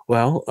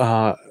 Well,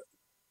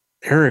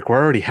 Erik,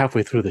 we're already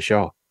halfway through the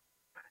show.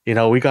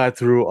 We got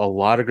through a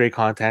lot of great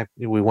content.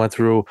 We went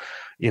through,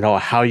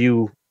 how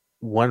you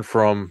went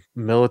from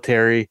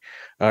military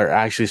or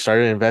actually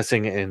started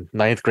investing in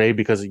 9th grade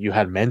because you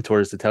had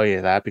mentors to tell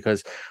you that,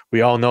 because we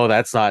all know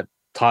that's not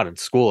taught in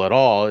school at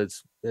all. It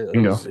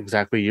was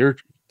exactly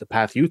the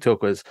path you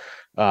took was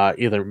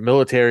either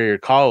military or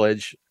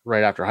college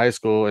right after high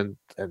school and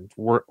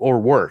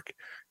work.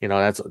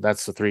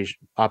 That's the three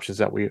options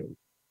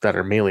that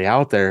are mainly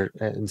out there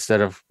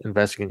instead of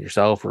investing in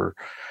yourself or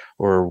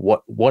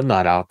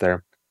whatnot out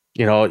there.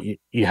 You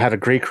had a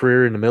great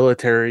career in the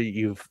military.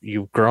 You've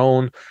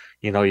grown.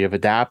 You've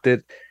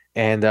adapted.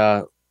 And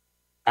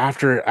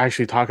after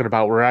actually talking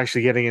about, we're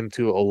actually getting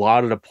into a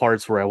lot of the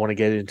parts where I want to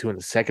get into in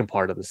the second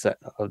part of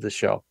the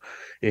show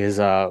is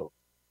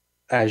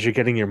as you're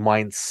getting your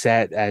mind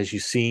set, as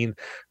you've seen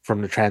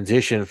from the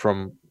transition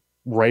from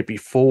right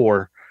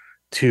before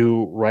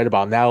to right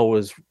about now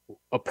was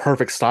a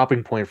perfect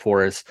stopping point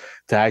for us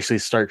to actually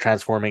start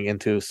transforming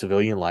into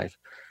civilian life.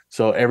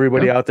 So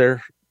everybody out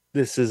there,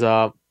 this is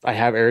I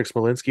have Erik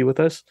Smolinski with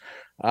us.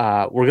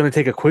 We're going to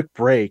take a quick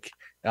break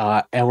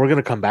and we're going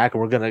to come back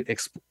and we're going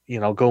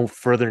to go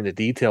further into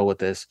detail with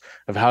this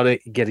of how to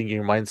getting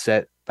your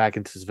mindset back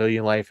into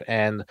civilian life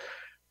and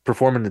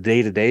performing the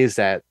day-to-days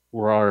that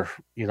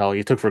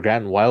you took for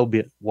granted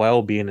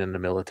while being in the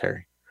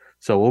military.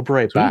 So we'll be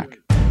right back.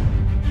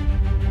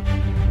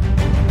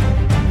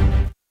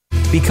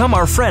 Become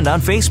our friend on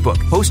Facebook.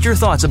 Post your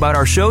thoughts about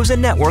our shows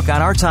and network on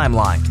our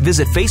timeline.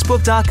 Visit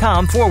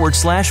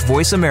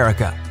facebook.com/Voice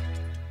America.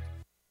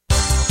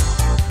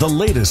 The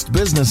latest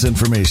business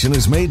information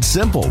is made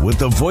simple with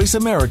the Voice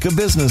America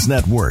Business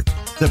Network.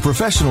 The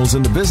professionals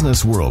in the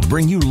business world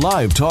bring you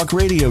live talk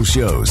radio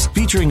shows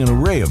featuring an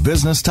array of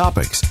business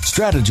topics,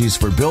 strategies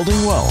for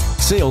building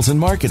wealth, sales and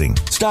marketing,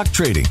 stock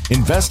trading,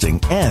 investing,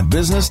 and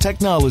business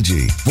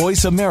technology.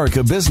 Voice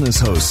America Business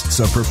hosts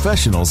are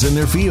professionals in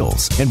their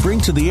fields and bring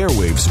to the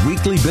airwaves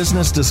weekly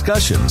business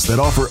discussions that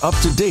offer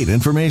up-to-date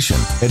information,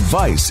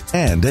 advice,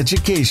 and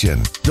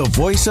education. The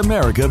Voice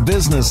America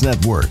Business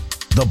Network,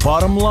 the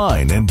bottom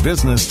line in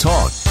business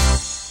talk.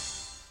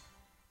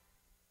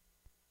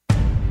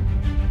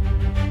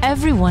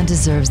 Everyone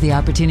deserves the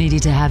opportunity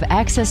to have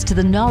access to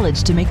the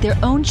knowledge to make their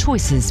own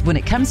choices when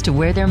it comes to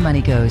where their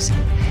money goes.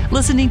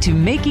 Listening to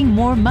Making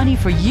More Money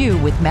for You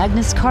with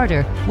Magnus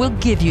Carter will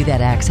give you that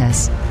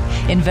access.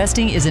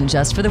 Investing isn't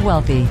just for the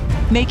wealthy.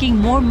 Making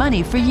More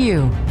Money for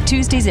You,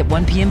 Tuesdays at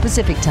 1 p.m.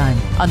 Pacific Time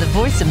on the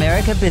Voice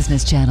America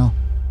Business Channel.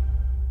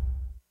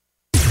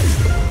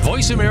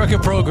 Voice America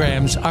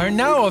programs are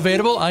now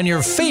available on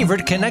your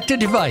favorite connected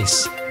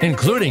device,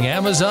 including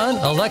Amazon,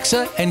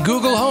 Alexa, and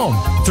Google Home.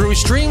 Through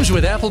streams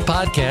with Apple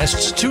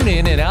Podcasts,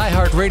 TuneIn, and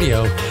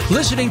iHeartRadio,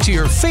 listening to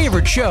your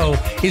favorite show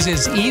is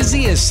as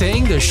easy as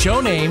saying the show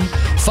name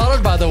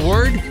followed by the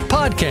word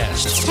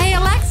podcast. Hey,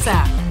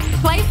 Alexa,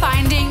 play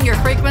Finding Your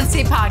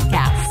Frequency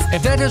podcast.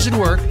 If that doesn't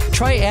work,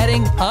 try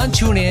adding on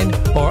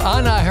TuneIn or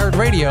on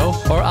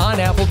iHeartRadio or on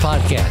Apple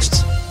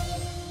Podcasts.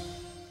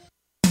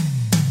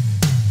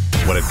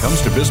 When it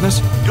comes to business,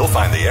 you'll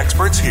find the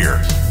experts here.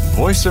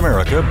 Voice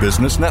America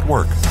Business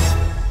Network.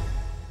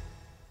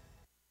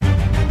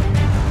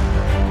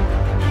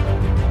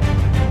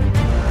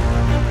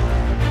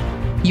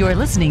 You're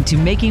listening to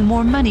Making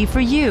More Money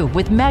for You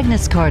with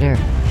Magnus Carter.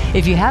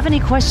 If you have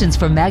any questions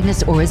for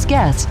Magnus or his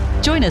guests,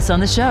 join us on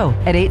the show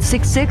at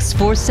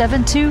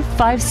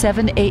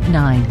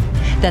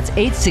 866-472-5789. That's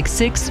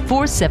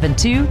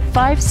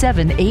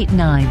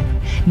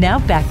 866-472-5789. Now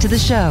back to the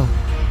show.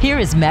 Here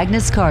is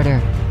Magnus Carter.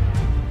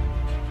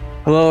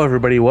 Hello,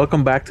 everybody.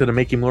 Welcome back to the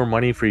Making More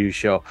Money for You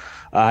show.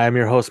 I'm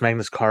your host,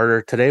 Magnus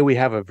Carter. Today, we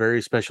have a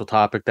very special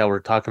topic that we're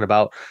talking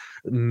about: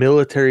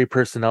 military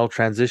personnel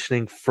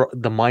transitioning from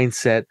the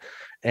mindset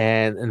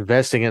and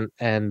investing in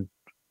and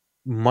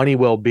money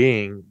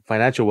well-being,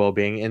 financial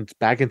well-being, and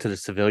back into the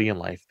civilian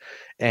life.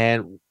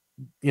 And,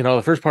 you know,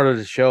 the first part of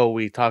the show,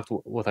 we talked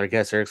with our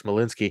guest, Erik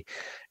Smolinski,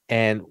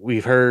 and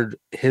we've heard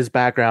his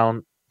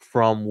background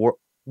from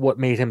what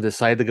made him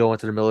decide to go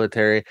into the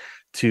military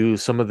to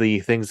some of the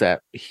things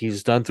that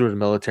he's done through the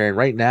military. And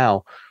right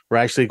now, we're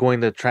actually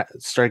going to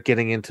start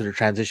getting into the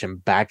transition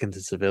back into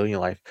civilian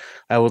life.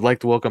 I would like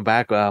to welcome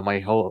back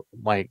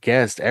my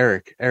guest,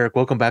 Erik. Erik,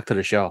 welcome back to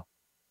the show.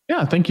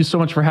 Yeah, thank you so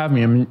much for having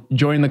me. I'm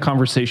enjoying the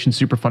conversation.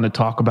 Super fun to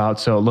talk about.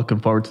 So looking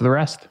forward to the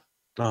rest.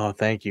 Oh,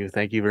 thank you.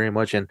 Thank you very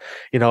much. And,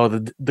 you know,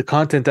 the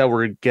content that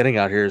we're getting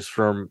out here is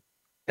from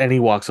any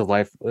walks of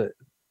life. It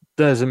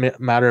doesn't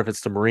matter if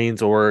it's the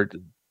Marines or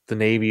the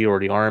Navy or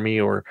the Army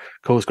or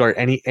Coast Guard,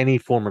 any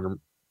form of the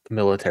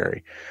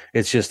military.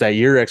 It's just that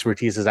your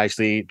expertise is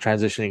actually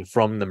transitioning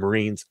from the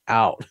Marines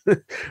out,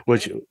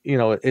 which, you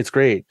know, it's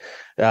great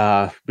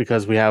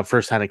because we have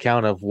firsthand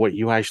account of what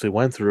you actually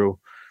went through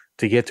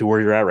to get to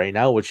where you're at right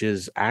now, which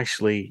is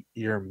actually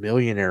you're a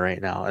millionaire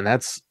right now. And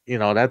that's, you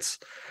know, that's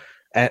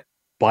at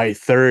by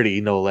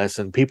 30, no less.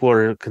 And people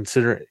are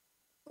considering,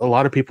 a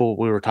lot of people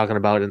we were talking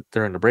about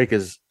during the break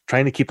is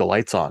trying to keep the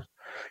lights on.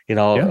 You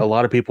know, yeah. A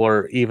lot of people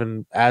are,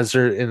 even as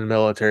they're in the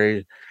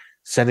military,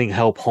 sending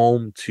help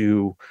home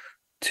to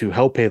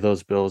help pay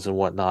those bills and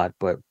whatnot.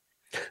 But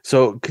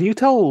so can you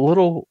tell a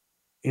little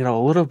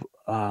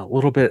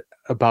bit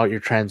about your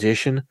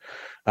transition?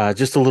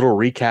 Just a little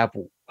recap,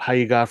 how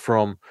you got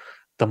from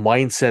the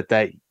mindset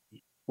that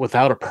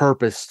without a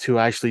purpose to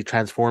actually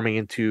transforming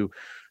into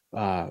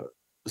not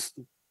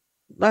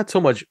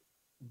so much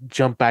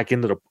jump back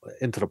into the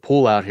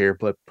pool out here,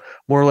 but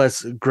more or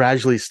less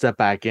gradually step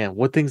back in.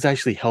 What things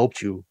actually helped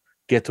you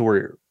get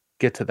to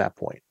that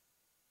point?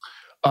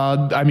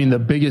 I mean, the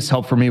biggest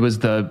help for me was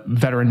the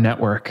veteran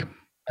network.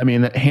 I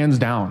mean, hands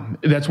down,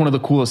 that's one of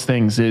the coolest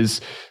things is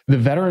the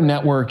veteran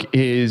network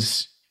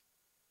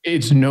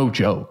it's no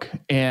joke.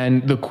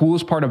 And the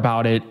coolest part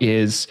about it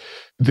is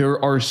there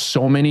are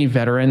so many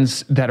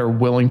veterans that are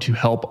willing to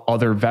help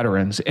other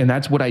veterans. And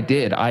that's what I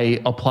did.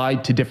 I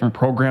applied to different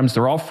programs.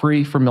 They're all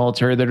free for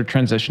military that are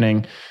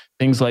transitioning.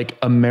 Things like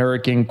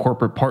American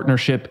Corporate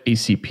Partnership,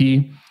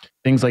 ACP,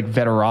 things like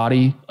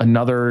Veterati,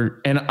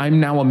 and I'm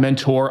now a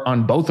mentor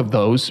on both of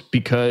those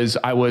because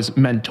I was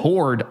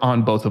mentored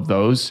on both of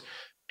those.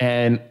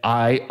 And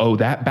I owe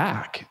that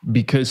back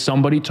because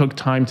somebody took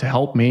time to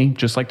help me,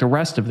 just like the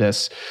rest of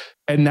this.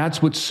 And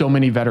that's what so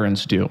many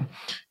veterans do,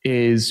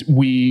 is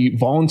we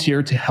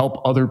volunteer to help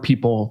other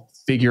people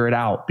figure it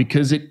out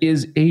because it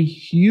is a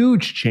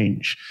huge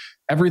change.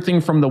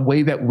 Everything from the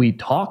way that we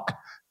talk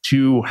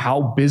to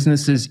how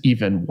businesses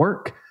even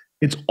work,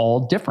 it's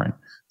all different.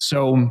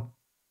 So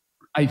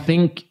I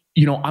think,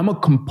 you know, I'm a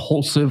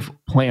compulsive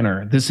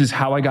planner. This is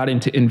how I got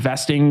into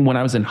investing when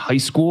I was in high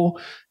school.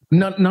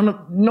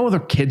 no other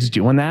kids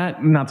doing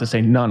that. Not to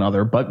say none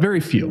other, but very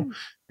few.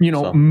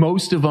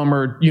 Most of them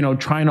are,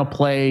 trying to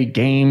play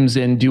games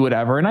and do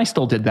whatever. And I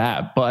still did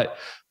that, but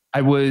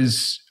I'm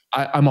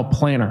a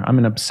planner. I'm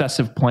an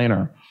obsessive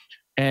planner.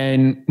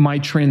 And my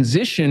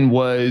transition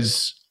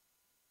was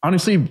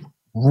honestly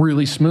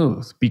really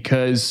smooth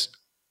because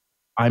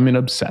I'm an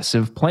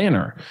obsessive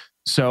planner.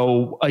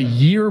 So a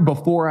year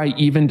before I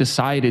even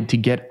decided to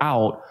get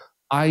out,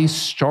 I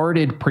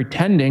started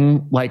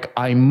pretending like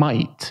I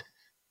might.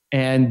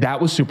 And that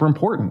was super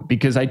important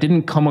because I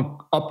didn't come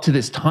up to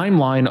this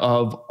timeline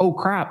of, oh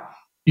crap,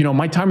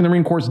 my time in the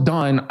Marine Corps is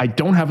done. I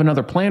don't have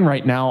another plan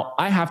right now.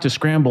 I have to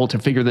scramble to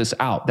figure this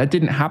out. That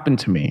didn't happen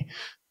to me.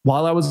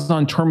 While I was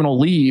on terminal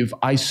leave,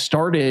 I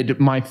started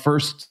my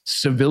first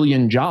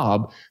civilian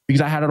job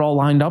because I had it all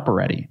lined up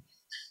already.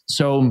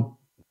 So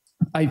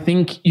I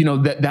think,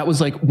 that was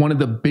like one of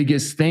the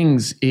biggest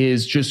things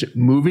is just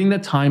moving the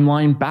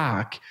timeline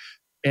back.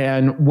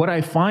 And what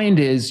I find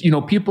is,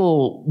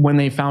 people, when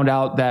they found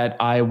out that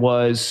I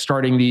was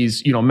starting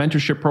these,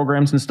 mentorship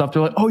programs and stuff,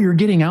 they're like, oh, you're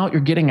getting out.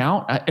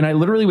 And I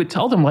literally would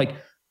tell them like,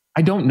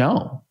 I don't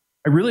know.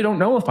 I really don't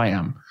know if I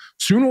am.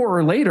 Sooner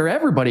or later,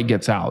 everybody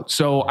gets out.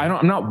 So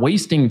I'm not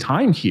wasting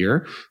time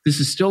here. This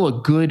is still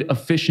a good,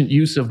 efficient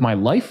use of my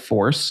life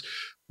force.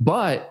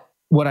 But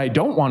what I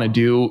don't want to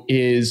do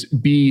is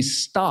be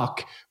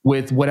stuck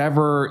with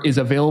whatever is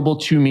available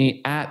to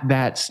me at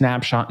that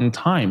snapshot in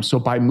time. So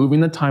by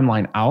moving the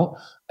timeline out,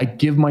 I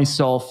give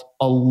myself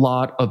a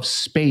lot of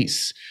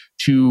space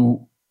to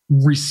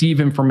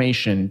receive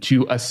information,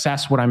 to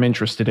assess what I'm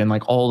interested in,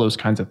 like all those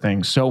kinds of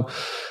things. So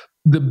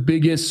the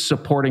biggest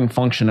supporting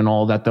function in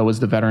all of that, though, is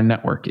the Veteran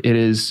Network. It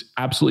is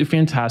absolutely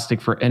fantastic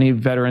for any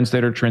veterans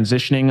that are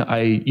transitioning.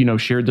 I,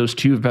 shared those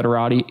two,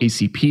 Veterati,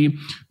 ACP.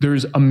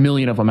 There's a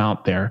million of them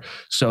out there.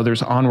 So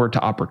there's Onward to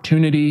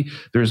Opportunity.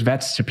 There's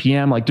Vets to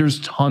PM. Like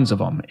there's tons of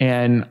them.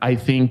 And I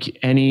think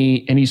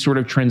any sort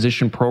of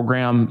transition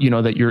program,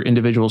 that your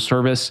individual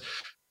service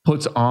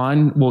puts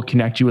on will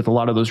connect you with a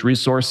lot of those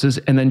resources.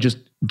 And then just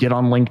get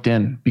on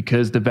LinkedIn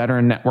because the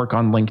Veteran Network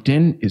on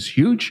LinkedIn is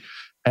huge.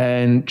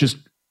 And just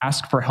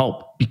ask for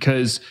help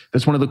because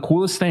that's one of the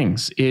coolest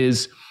things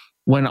is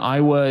when I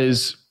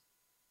was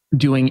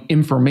doing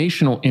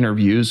informational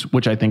interviews,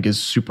 which I think is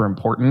super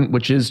important,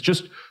 which is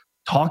just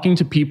talking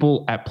to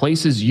people at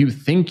places you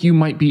think you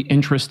might be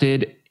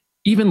interested,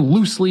 even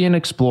loosely in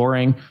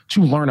exploring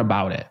to learn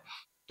about it.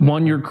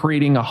 One, you're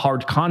creating a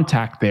hard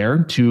contact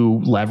there to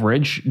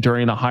leverage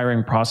during the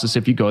hiring process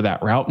if you go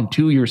that route. And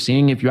two, you're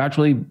seeing if you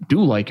actually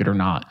do like it or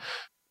not.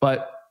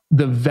 But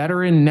the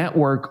Veteran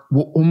Network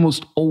will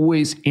almost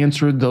always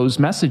answer those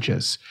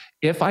messages.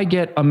 If I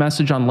get a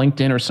message on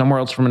LinkedIn or somewhere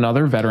else from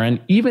another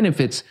veteran, even if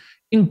it's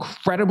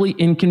incredibly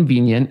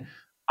inconvenient,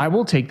 I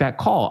will take that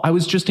call. I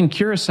was just in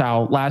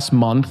Curacao last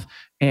month,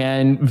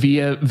 and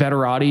via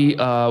Veterati,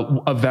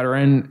 a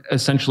veteran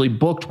essentially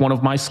booked one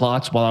of my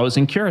slots while I was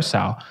in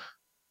Curacao.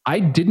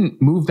 I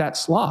didn't move that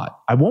slot.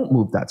 I won't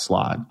move that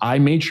slot. I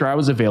made sure I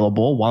was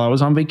available while I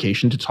was on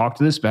vacation to talk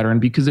to this veteran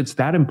because it's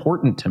that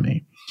important to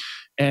me.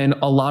 And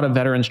a lot of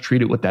veterans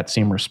treat it with that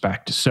same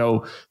respect.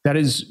 So that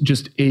is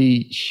just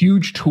a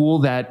huge tool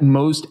that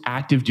most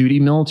active duty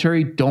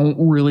military don't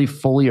really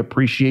fully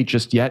appreciate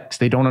just yet because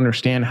they don't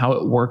understand how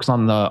it works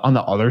on the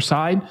other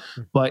side.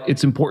 But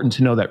it's important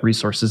to know that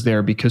resource is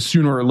there because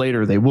sooner or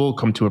later they will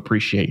come to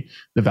appreciate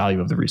the value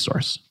of the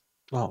resource.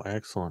 Oh,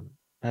 excellent.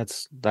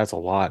 That's a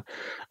lot.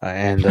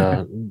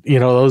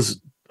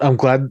 Those, I'm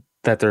glad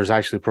that there's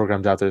actually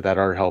programs out there that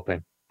are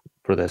helping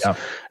for this. Yeah.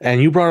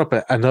 And you brought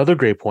up another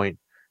great point.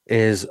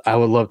 Is I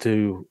would love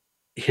to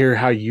hear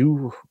how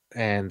you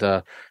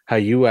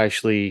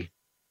actually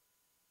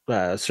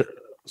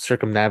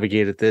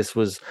circumnavigated this.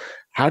 Was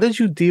how did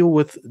you deal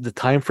with the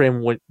time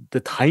frame, when the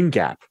time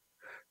gap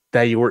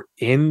that you were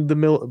in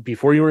the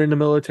before you were in the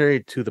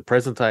military to the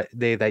present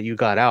day that you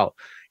got out?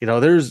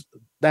 That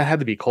had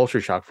to be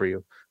culture shock for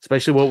you,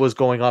 especially what was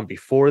going on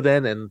before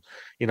then, and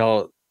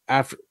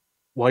after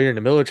while you're in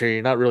the military,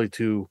 you're not really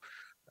too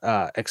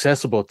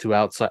accessible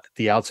to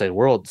the outside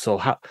world. So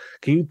how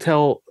can you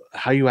tell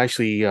how you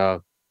actually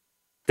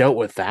dealt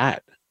with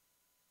that?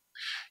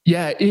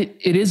 Yeah,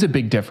 it is a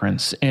big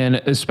difference. And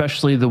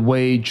especially the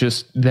way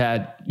just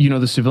that,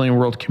 the civilian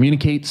world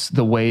communicates,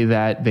 the way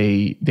that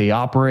they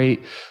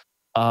operate.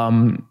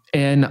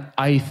 And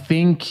I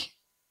think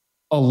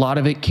a lot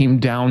of it came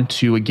down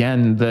to,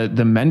 again, the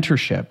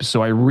mentorship.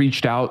 So I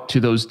reached out to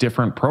those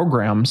different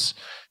programs.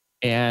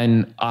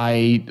 And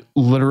I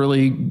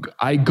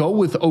go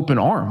with open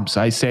arms.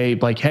 I say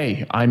like,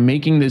 hey, I'm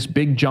making this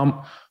big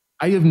jump.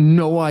 I have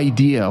no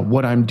idea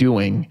what I'm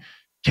doing.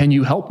 Can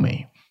you help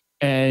me?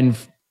 And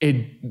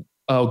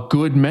a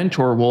good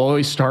mentor will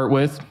always start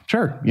with,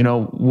 sure,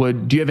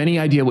 do you have any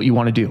idea what you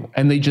want to do?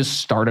 And they just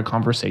start a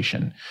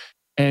conversation.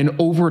 And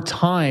over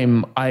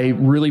time, I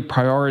really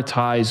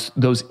prioritize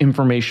those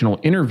informational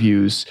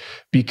interviews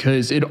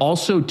because it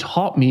also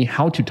taught me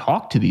how to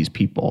talk to these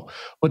people.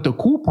 But the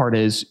cool part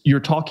is you're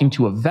talking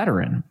to a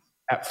veteran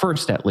at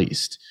first, at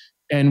least.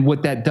 And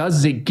what that does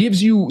is it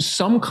gives you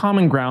some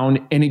common ground,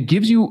 and it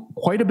gives you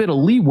quite a bit of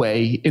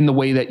leeway in the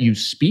way that you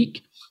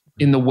speak,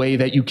 in the way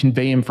that you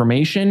convey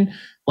information.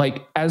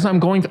 Like as I'm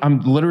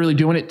literally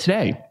doing it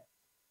today.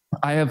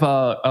 I have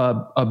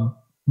a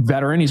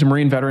veteran. He's a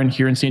Marine veteran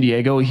here in San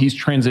Diego. He's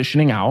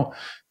transitioning out,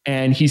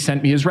 and he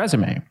sent me his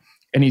resume.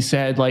 And he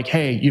said like,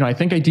 hey, I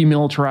think I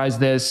demilitarized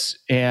this,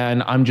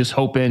 and I'm just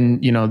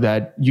hoping,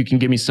 that you can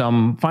give me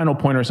some final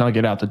pointers and I'll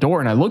get out the door.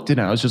 And I looked at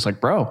it and I was just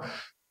like, bro,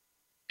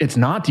 it's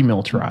not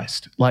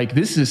demilitarized. Like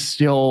this is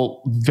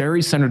still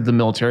very centered to the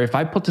military. If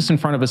I put this in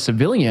front of a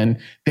civilian,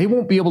 they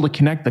won't be able to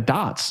connect the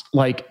dots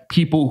like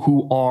people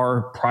who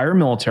are prior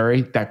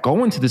military that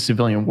go into the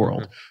civilian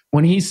world.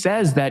 When he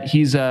says that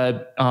he's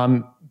a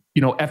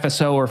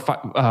FSO or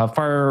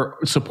fire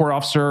support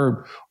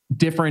officer,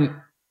 different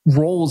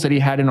roles that he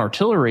had in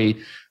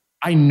artillery,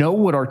 I know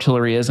what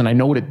artillery is and I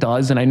know what it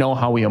does and I know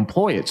how we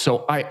employ it.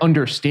 So I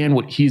understand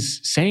what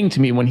he's saying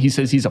to me when he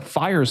says he's a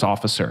fires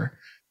officer.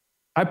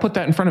 I put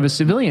that in front of a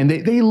civilian.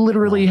 They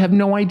literally have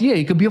no idea.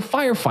 He could be a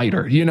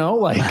firefighter, it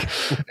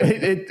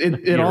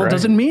all right.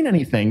 Doesn't mean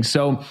anything.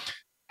 So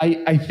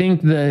I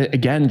think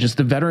just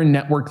the veteran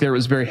network there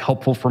was very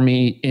helpful for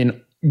me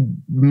in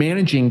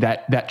managing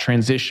that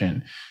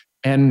transition.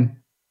 And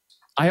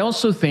I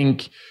also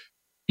think,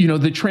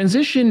 the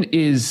transition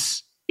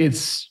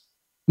it's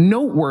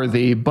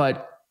noteworthy,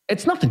 but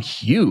it's nothing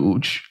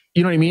huge.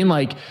 You know what I mean?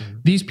 Like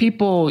these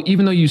people,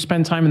 even though you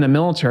spend time in the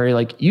military,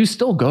 like you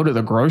still go to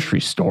the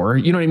grocery store.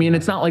 You know what I mean?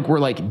 It's not like we're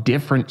like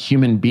different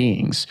human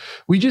beings.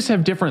 We just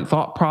have different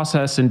thought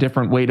process and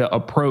different way to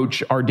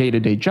approach our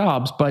day-to-day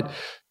jobs. But,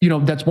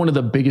 that's one of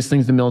the biggest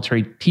things the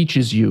military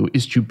teaches you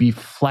is to be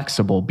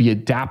flexible, be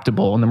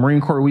adaptable. In the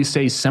Marine Corps, we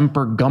say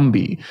Semper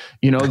Gumby,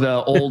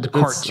 the old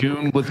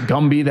cartoon with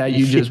Gumby that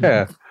you just...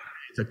 Yeah.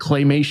 It's a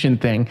claymation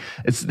thing.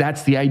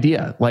 That's the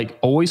idea, like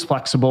always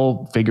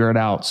flexible, figure it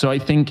out. So I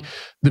think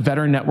the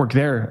veteran network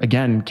there,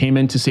 again, came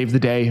in to save the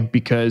day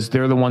because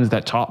they're the ones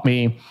that taught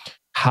me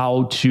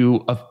how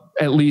to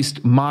at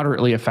least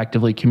moderately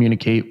effectively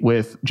communicate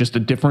with just a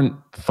different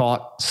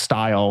thought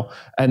style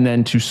and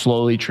then to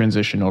slowly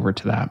transition over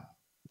to that.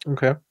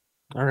 Okay.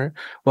 All right.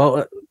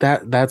 Well,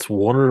 that's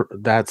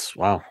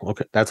wow.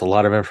 Okay. That's a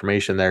lot of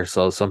information there.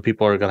 So some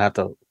people are going to have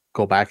to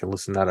go back and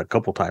listen to that a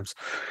couple times.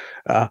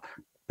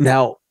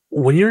 Now,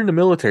 when you're in the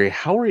military,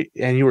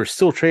 and you were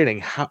still trading,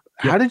 how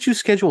did you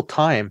schedule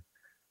time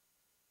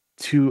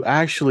to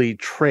actually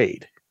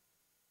trade?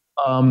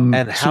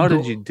 And how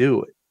did you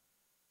do it?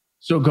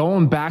 So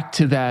going back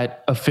to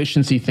that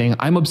efficiency thing,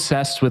 I'm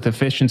obsessed with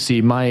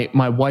efficiency. My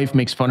wife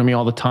makes fun of me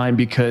all the time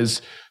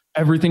because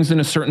everything's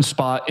in a certain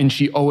spot. And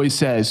she always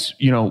says,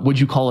 would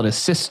you call it a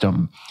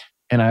system?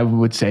 And I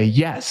would say,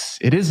 yes,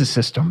 it is a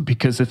system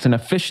because it's an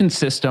efficient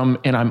system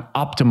and I'm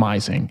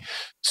optimizing.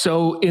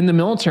 So in the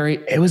military,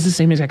 it was the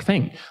same exact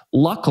thing.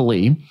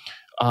 Luckily,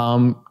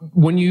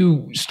 when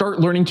you start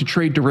learning to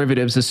trade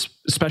derivatives,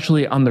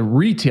 especially on the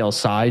retail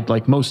side,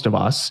 like most of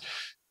us,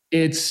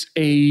 it's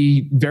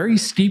a very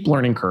steep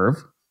learning curve.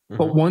 Mm-hmm.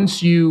 But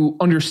once you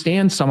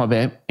understand some of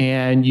it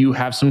and you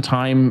have some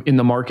time in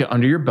the market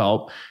under your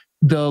belt,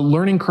 the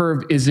learning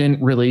curve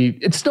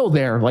it's still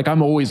there. Like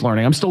I'm always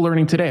learning. I'm still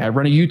learning today. I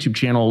run a YouTube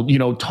channel,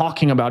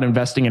 talking about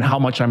investing and how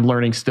much I'm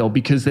learning still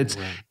because it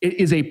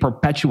is a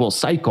perpetual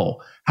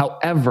cycle.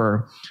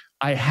 However,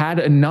 I had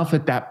enough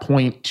at that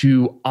point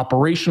to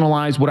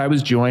operationalize what I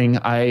was doing.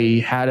 I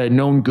had a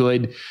known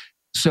good.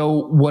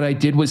 So what I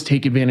did was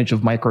take advantage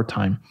of micro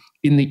time.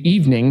 In the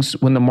evenings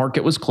when the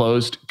market was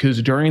closed,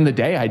 because during the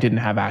day I didn't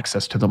have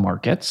access to the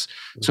markets.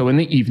 So in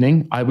the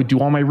evening, I would do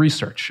all my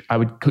research. I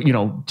would,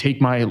 take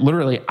my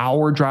literally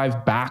hour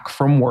drive back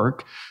from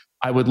work.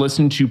 I would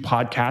listen to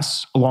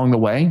podcasts along the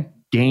way,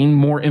 gain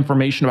more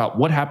information about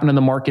what happened in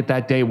the market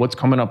that day, what's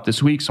coming up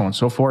this week, so on and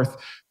so forth.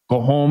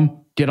 Go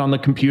home, get on the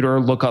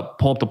computer,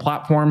 pull up the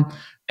platform,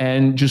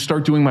 and just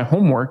start doing my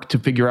homework to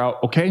figure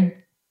out, okay,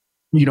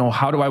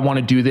 how do I want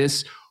to do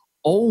this?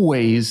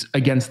 Always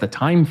against the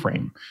time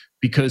frame.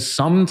 Because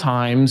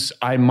sometimes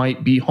I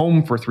might be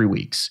home for 3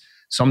 weeks.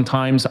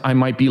 Sometimes I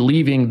might be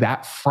leaving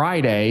that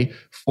Friday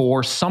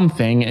for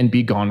something and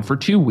be gone for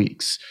 2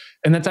 weeks.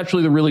 And that's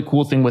actually the really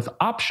cool thing with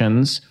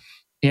options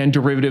and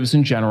derivatives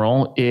in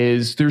general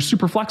is they're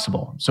super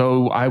flexible.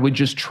 So I would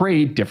just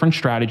trade different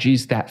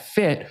strategies that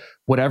fit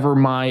whatever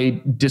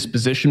my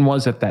disposition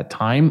was at that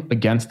time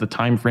against the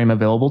time frame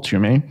available to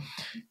me.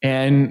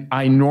 And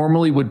I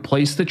normally would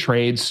place the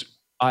trades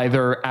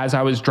either as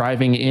I was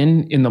driving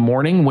in the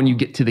morning. When you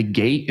get to the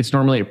gate, it's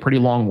normally a pretty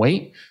long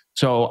wait.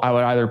 So I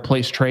would either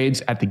place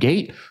trades at the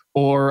gate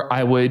or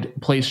I would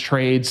place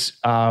trades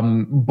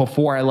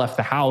before I left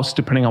the house,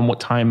 depending on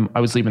what time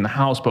I was leaving the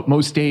house. But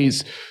most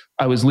days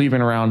I was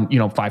leaving around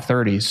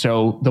 5:30.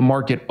 So the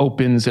market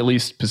opens at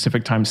least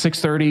Pacific time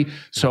 6:30.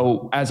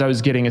 So as I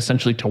was getting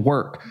essentially to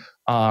work,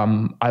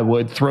 I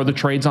would throw the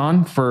trades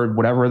on for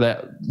whatever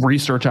that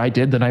research I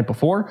did the night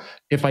before.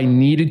 If I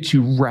needed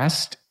to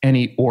rest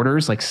any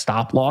orders like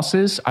stop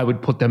losses, I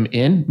would put them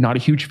in. Not a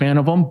huge fan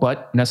of them,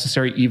 but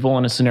necessary evil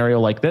in a scenario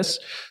like this.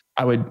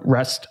 I would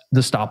rest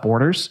the stop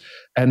orders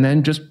and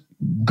then just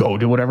go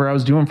do whatever I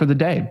was doing for the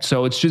day.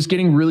 So it's just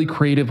getting really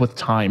creative with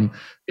time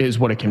is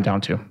what it came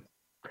down to.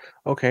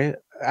 Okay.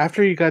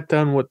 After you got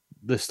done with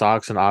the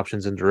stocks and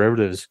options and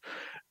derivatives,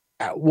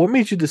 what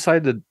made you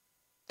decide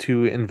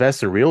to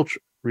invest in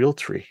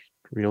realty?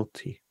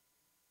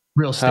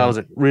 Real estate. How is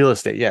it? Real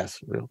estate. Yes.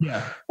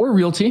 Yeah. Or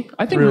realty.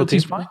 I think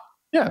realty's fine.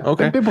 Yeah.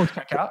 Okay. They both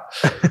check out.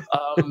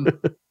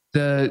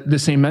 The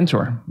same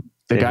mentor,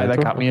 the guy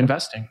that got me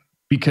investing.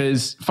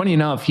 Because funny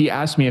enough, he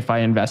asked me if I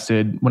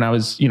invested when I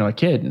was, a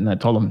kid, and I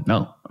told him,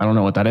 no, I don't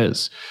know what that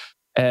is.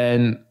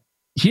 And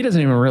he doesn't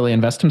even really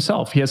invest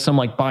himself. He has some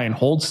like buy and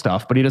hold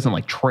stuff, but he doesn't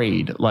like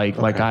trade like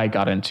I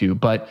got into.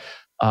 But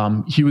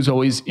he was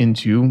always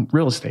into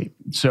real estate.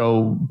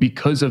 So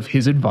because of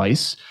his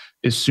advice,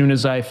 as soon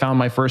as I found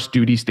my first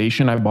duty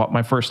station, I bought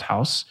my first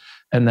house.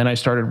 And then I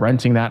started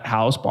renting that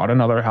house, bought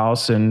another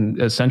house,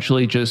 and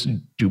essentially just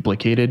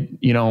duplicated,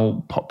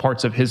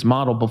 parts of his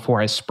model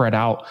before I spread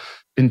out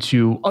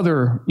into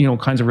other,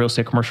 kinds of real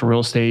estate, commercial real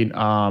estate,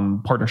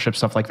 partnership,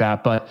 stuff like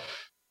that. But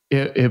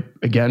it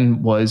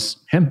again was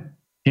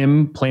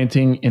him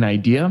planting an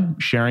idea,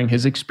 sharing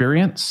his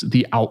experience,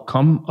 the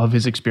outcome of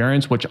his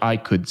experience, which I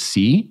could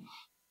see,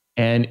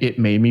 and it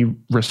made me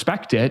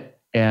respect it.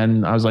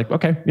 And I was like,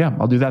 okay, yeah,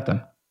 I'll do that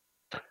then.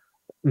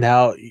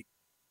 Now,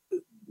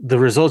 the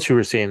results you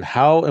were seeing,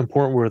 how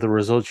important were the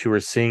results you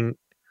were seeing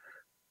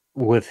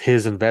with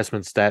his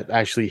investments that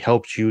actually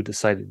helped you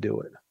decide to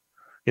do it?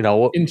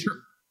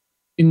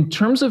 In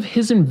terms of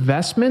his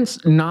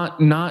investments, not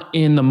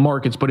in the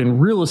markets, but in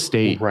real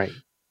estate. Right.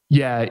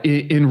 Yeah.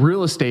 In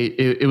real estate,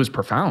 it was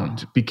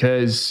profound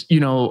because,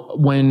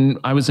 when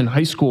I was in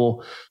high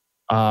school,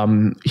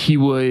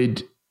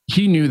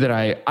 he knew that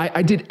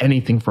I did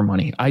anything for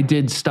money. I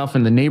did stuff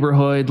in the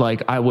neighborhood.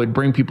 Like I would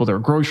bring people their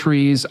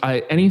groceries.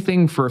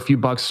 Anything for a few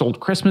bucks,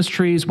 sold Christmas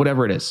trees,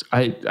 whatever it is.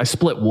 I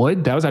split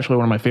wood. That was actually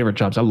one of my favorite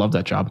jobs. I love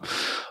that job.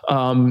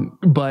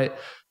 But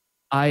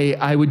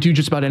I would do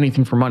just about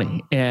anything for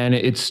money. And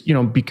it's,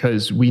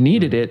 because we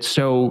needed it.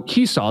 So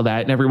he saw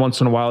that. And every once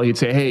in a while he'd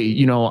say,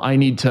 hey, I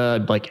need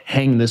to like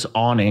hang this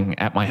awning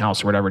at my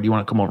house or whatever. Do you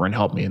want to come over and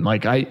help me? And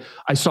like, I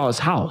saw his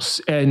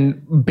house,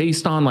 and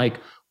based on like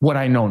what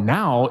I know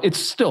now, it's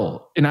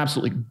still an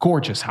absolutely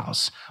gorgeous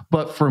house.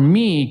 But for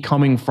me,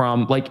 coming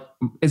from like,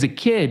 as a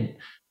kid,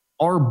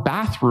 our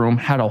bathroom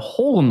had a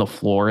hole in the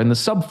floor, in the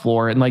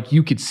subfloor, and like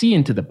you could see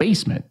into the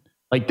basement.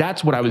 Like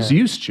that's what I was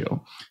used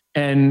to.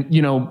 And,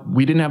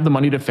 we didn't have the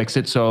money to fix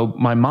it. So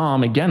my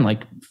mom, again,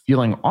 like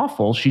feeling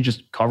awful, she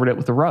just covered it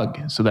with a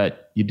rug so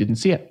that you didn't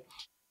see it.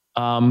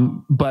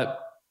 But,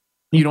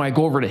 I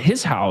go over to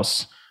his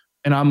house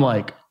and I'm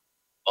like,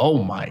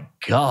 oh my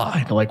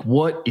God, like,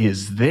 what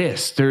is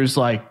this? There's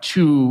like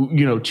two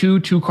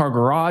car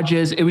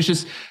garages. It was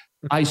just,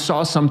 I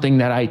saw something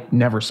that I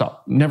never saw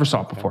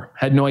it before.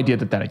 Had no idea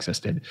that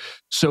existed.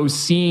 So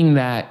seeing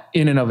that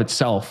in and of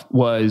itself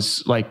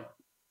was like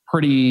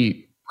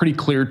pretty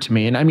clear to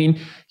me. And I mean,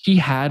 he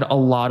had a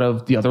lot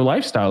of the other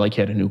lifestyle. Like he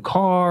had a new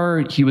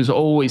car. He was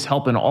always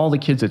helping all the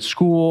kids at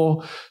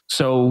school.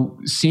 So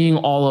seeing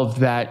all of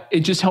that,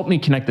 it just helped me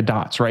connect the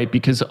dots, right?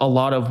 Because a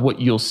lot of what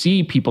you'll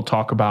see people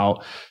talk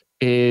about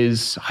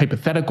is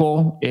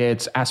hypothetical,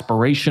 it's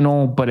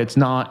aspirational, but it's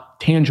not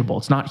tangible.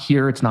 It's not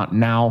here. It's not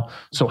now.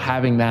 So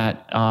having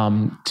that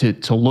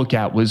to look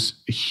at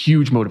was a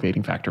huge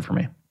motivating factor for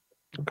me.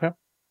 Okay.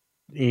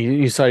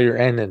 You saw your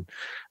end, and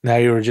now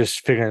you were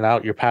just figuring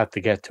out your path to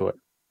get to it.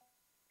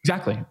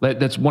 Exactly.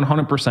 That's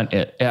 100%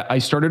 it. I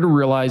started to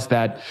realize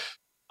that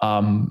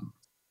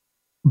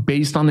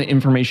based on the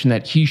information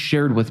that he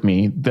shared with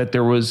me, that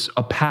there was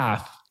a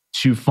path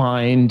to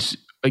find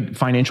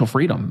financial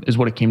freedom is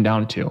what it came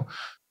down to.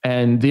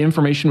 And the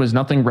information was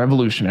nothing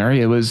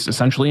revolutionary. It was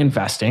essentially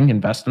invest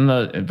in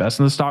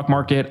the stock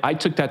market. I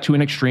took that to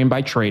an extreme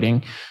by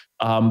trading.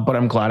 But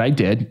I'm glad I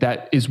did.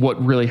 That is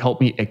what really helped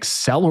me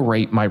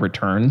accelerate my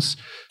returns.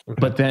 Okay.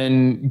 But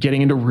then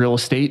getting into real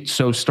estate,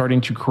 so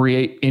starting to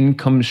create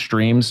income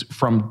streams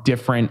from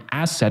different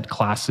asset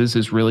classes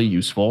is really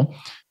useful.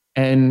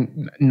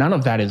 And none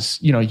of that is,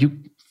 you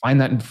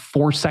find that in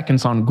 4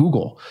 seconds on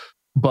Google.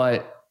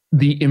 But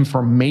the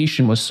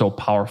information was so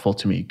powerful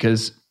to me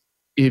because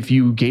if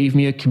you gave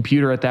me a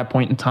computer at that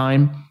point in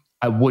time,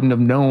 I wouldn't have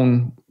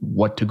known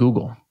what to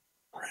Google.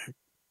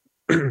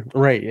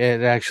 Right.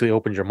 It actually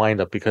opened your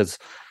mind up because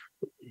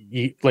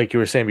like you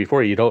were saying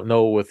before, you don't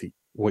know with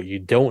what you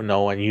don't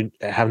know, and you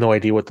have no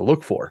idea what to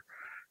look for.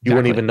 You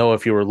wouldn't even know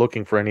if you were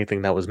looking for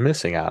anything that was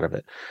missing out of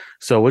it.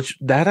 So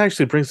that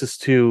actually brings us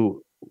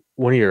to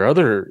one of your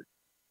other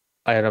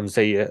items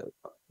that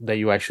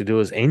you actually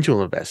do is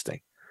angel investing.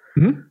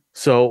 Mm-hmm.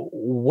 So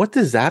what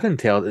does that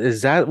entail?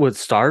 Is that with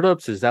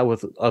startups? Is that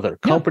with other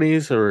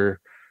companies or?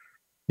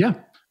 Yeah.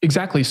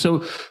 Exactly.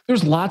 So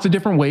there's lots of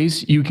different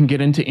ways you can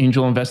get into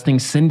angel investing.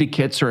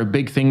 Syndicates are a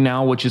big thing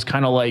now, which is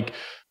kind of like,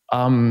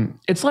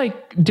 it's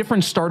like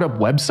different startup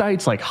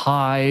websites like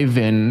Hive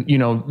and,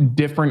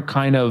 different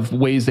kind of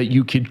ways that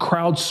you could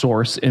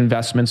crowdsource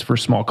investments for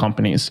small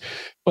companies.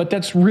 But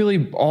that's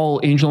really all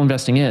angel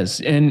investing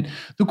is. And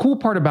the cool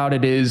part about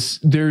it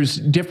is there's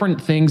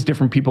different things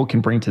different people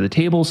can bring to the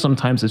table.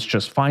 Sometimes it's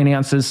just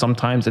finances.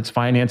 Sometimes it's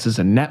finances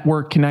and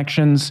network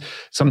connections.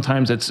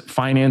 Sometimes it's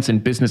finance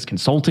and business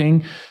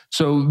consulting.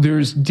 So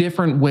there's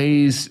different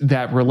ways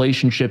that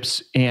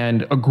relationships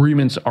and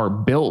agreements are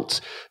built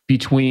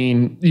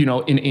between,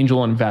 an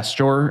angel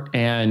investor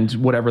and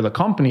whatever the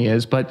company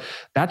is. But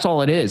that's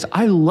all it is.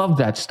 I love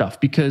that stuff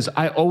because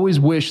I always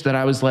wish that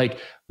I was like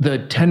the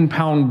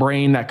 10-pound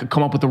brain that could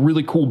come up with a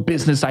really cool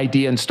business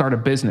idea and start a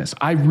business.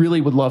 I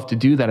really would love to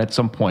do that at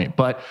some point,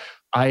 but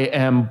I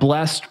am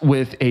blessed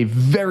with a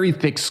very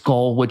thick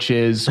skull, which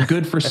is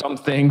good for some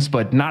things,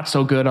 but not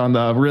so good on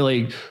the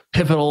really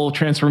pivotal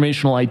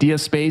transformational idea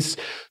space.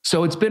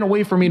 So it's been a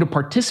way for me to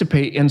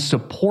participate and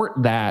support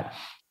that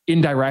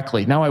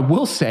indirectly. Now, I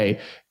will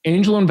say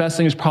angel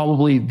investing is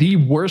probably the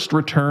worst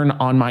return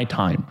on my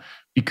time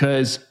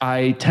because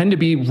I tend to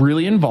be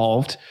really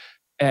involved,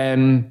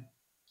 and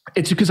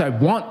it's because I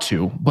want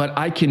to, but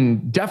I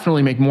can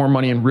definitely make more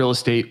money in real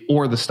estate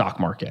or the stock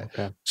market.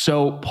 Okay.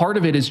 So part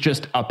of it is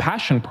just a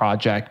passion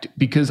project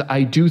because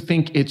I do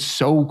think it's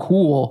so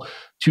cool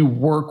to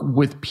work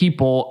with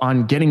people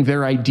on getting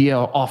their idea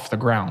off the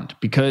ground.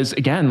 Because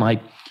again,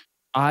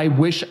 I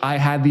wish I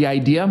had the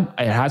idea.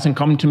 It hasn't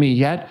come to me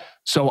yet.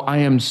 So I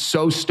am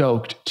so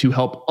stoked to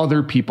help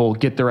other people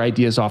get their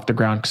ideas off the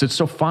ground because it's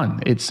so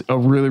fun. It's a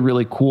really,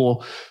 really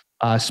cool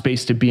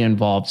space to be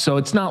involved. So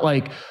it's not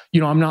like,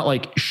 I'm not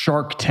like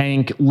Shark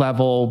Tank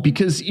level,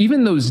 because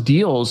even those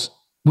deals,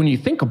 when you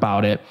think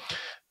about it,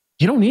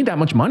 you don't need that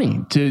much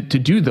money to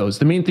do those.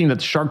 The main thing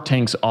that Shark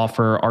Tanks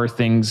offer are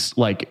things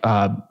like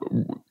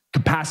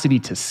capacity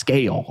to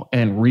scale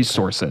and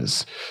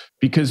resources,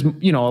 because,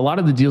 a lot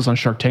of the deals on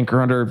Shark Tank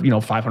are under,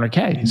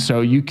 $500K.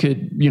 So you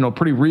could,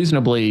 pretty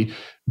reasonably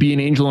be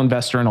an angel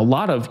investor in a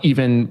lot of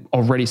even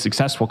already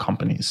successful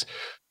companies.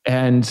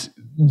 And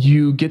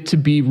you get to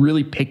be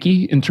really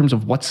picky in terms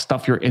of what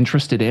stuff you're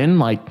interested in.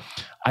 Like,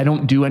 I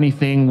don't do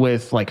anything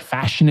with like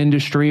fashion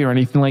industry or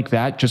anything like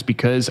that, just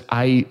because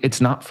it's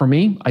not for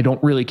me. I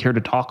don't really care to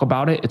talk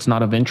about it. It's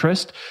not of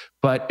interest.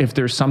 But if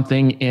there's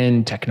something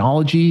in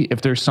technology,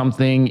 if there's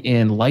something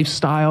in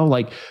lifestyle,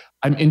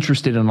 I'm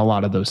interested in a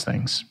lot of those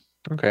things.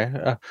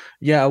 Okay.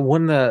 Yeah.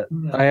 One that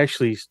I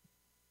actually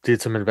did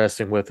some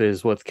investing with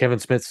is with Kevin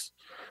Smith's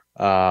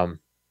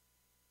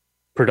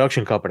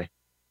production company.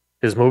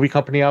 His movie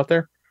company out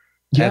there.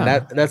 Yeah.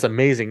 And that's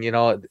amazing.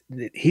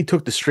 He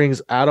took the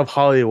strings out of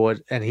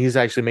Hollywood and he's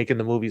actually making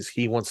the movies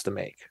he wants to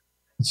make.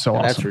 So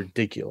awesome. That's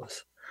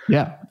ridiculous.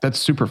 Yeah, that's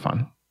super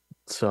fun.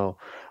 So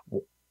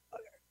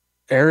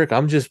Erik,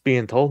 I'm just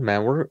being told,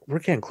 man, we're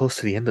getting close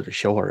to the end of the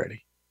show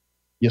already.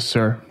 Yes,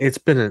 sir. It's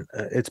been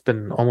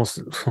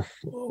almost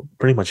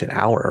pretty much an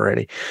hour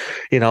already.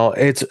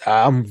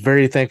 I'm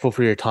very thankful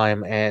for your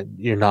time and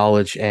your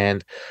knowledge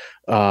and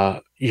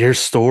your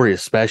story,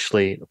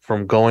 especially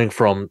from going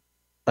from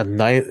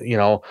New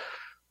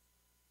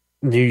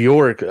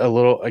York,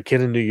 a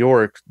kid in New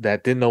York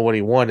that didn't know what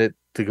he wanted,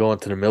 to go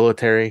into the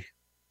military,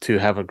 to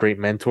have great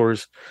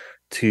mentors,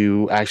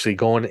 to actually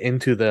going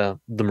into the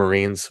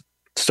Marines,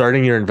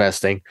 starting your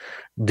investing,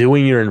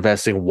 doing your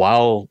investing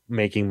while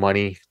making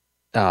money,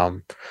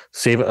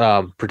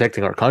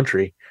 protecting our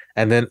country,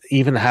 and then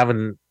even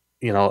having,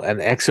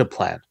 an exit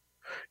plan.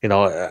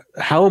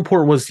 How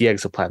important was the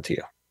exit plan to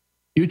you?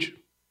 Huge.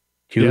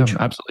 Yeah,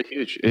 absolutely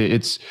huge.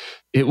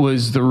 It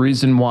was the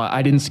reason why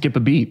I didn't skip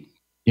a beat.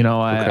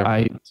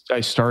 I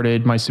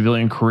started my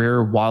civilian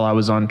career while I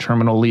was on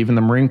terminal leave in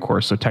the Marine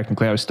Corps. So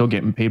technically I was still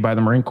getting paid by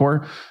the Marine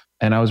Corps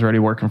and I was already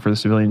working for the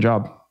civilian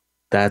job.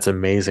 That's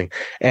amazing.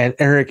 And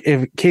Erik,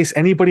 in case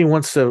anybody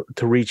wants to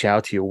reach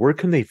out to you, where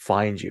can they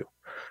find you?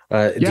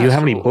 Do you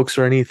have any books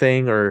or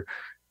anything, or?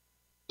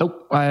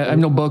 Nope, I have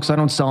no books. I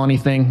don't sell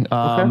anything.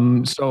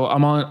 So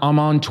I'm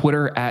on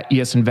Twitter at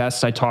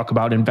ESInvest. I talk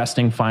about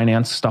investing,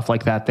 finance, stuff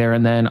like that there.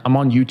 And then I'm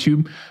on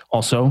YouTube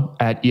also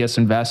at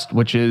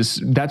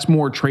ESInvest, that's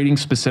more trading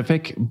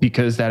specific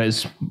because that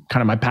is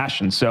kind of my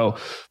passion. So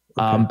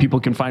people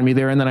can find me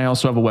there. And then I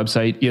also have a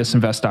website,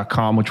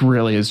 esinvest.com, which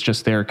really is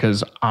just there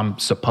because I'm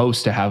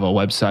supposed to have a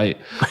website,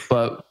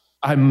 but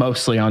I'm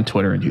mostly on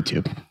Twitter and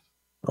YouTube.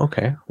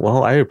 Okay.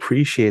 Well, I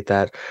appreciate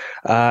that.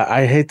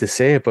 I hate to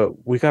say it,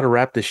 but we got to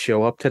wrap this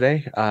show up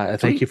today.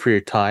 Thank you for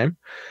your time.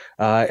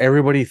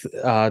 Everybody,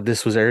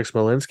 this was Erik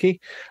Smolinski.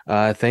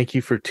 Thank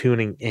you for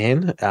tuning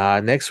in.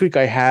 Next week,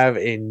 I have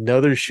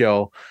another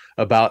show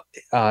about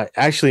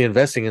actually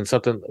investing in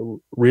something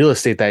real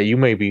estate that you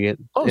may be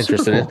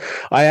interested in.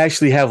 I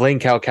actually have Lane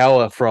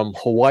Kaukaua from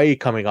Hawaii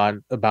coming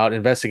on about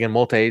investing in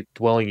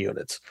multi-dwelling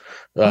units,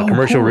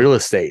 commercial real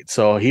estate.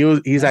 So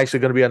he's actually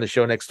going to be on the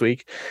show next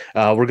week.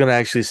 We're going to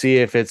actually see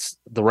if it's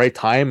the right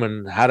time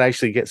and how to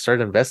actually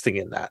start investing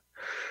in that.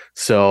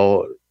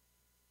 So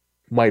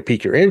might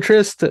pique your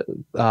interest.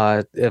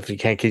 If you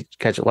can't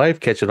catch it live,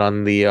 catch it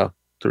on the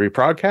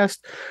rebroadcast.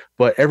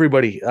 But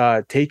everybody,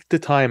 take the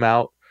time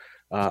out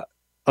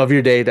of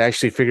your day to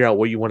actually figure out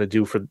what you want to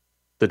do for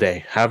the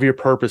day. Have your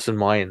purpose in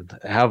mind.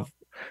 Have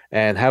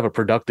and have a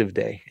productive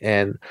day.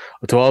 And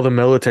to all the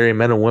military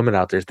men and women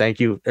out there, thank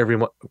you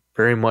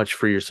very much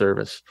for your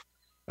service.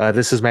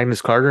 This is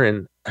Magnus Carter,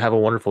 and have a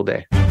wonderful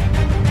day.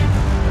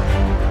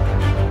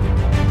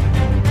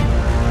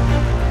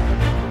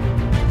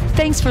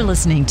 Thanks for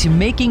listening to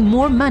Making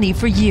More Money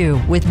for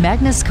You with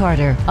Magnus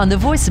Carter on the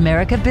Voice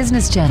America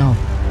Business Channel.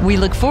 We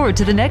look forward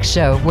to the next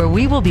show where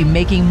we will be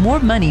making more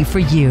money for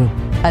you.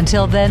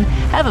 Until then,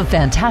 have a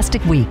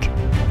fantastic week.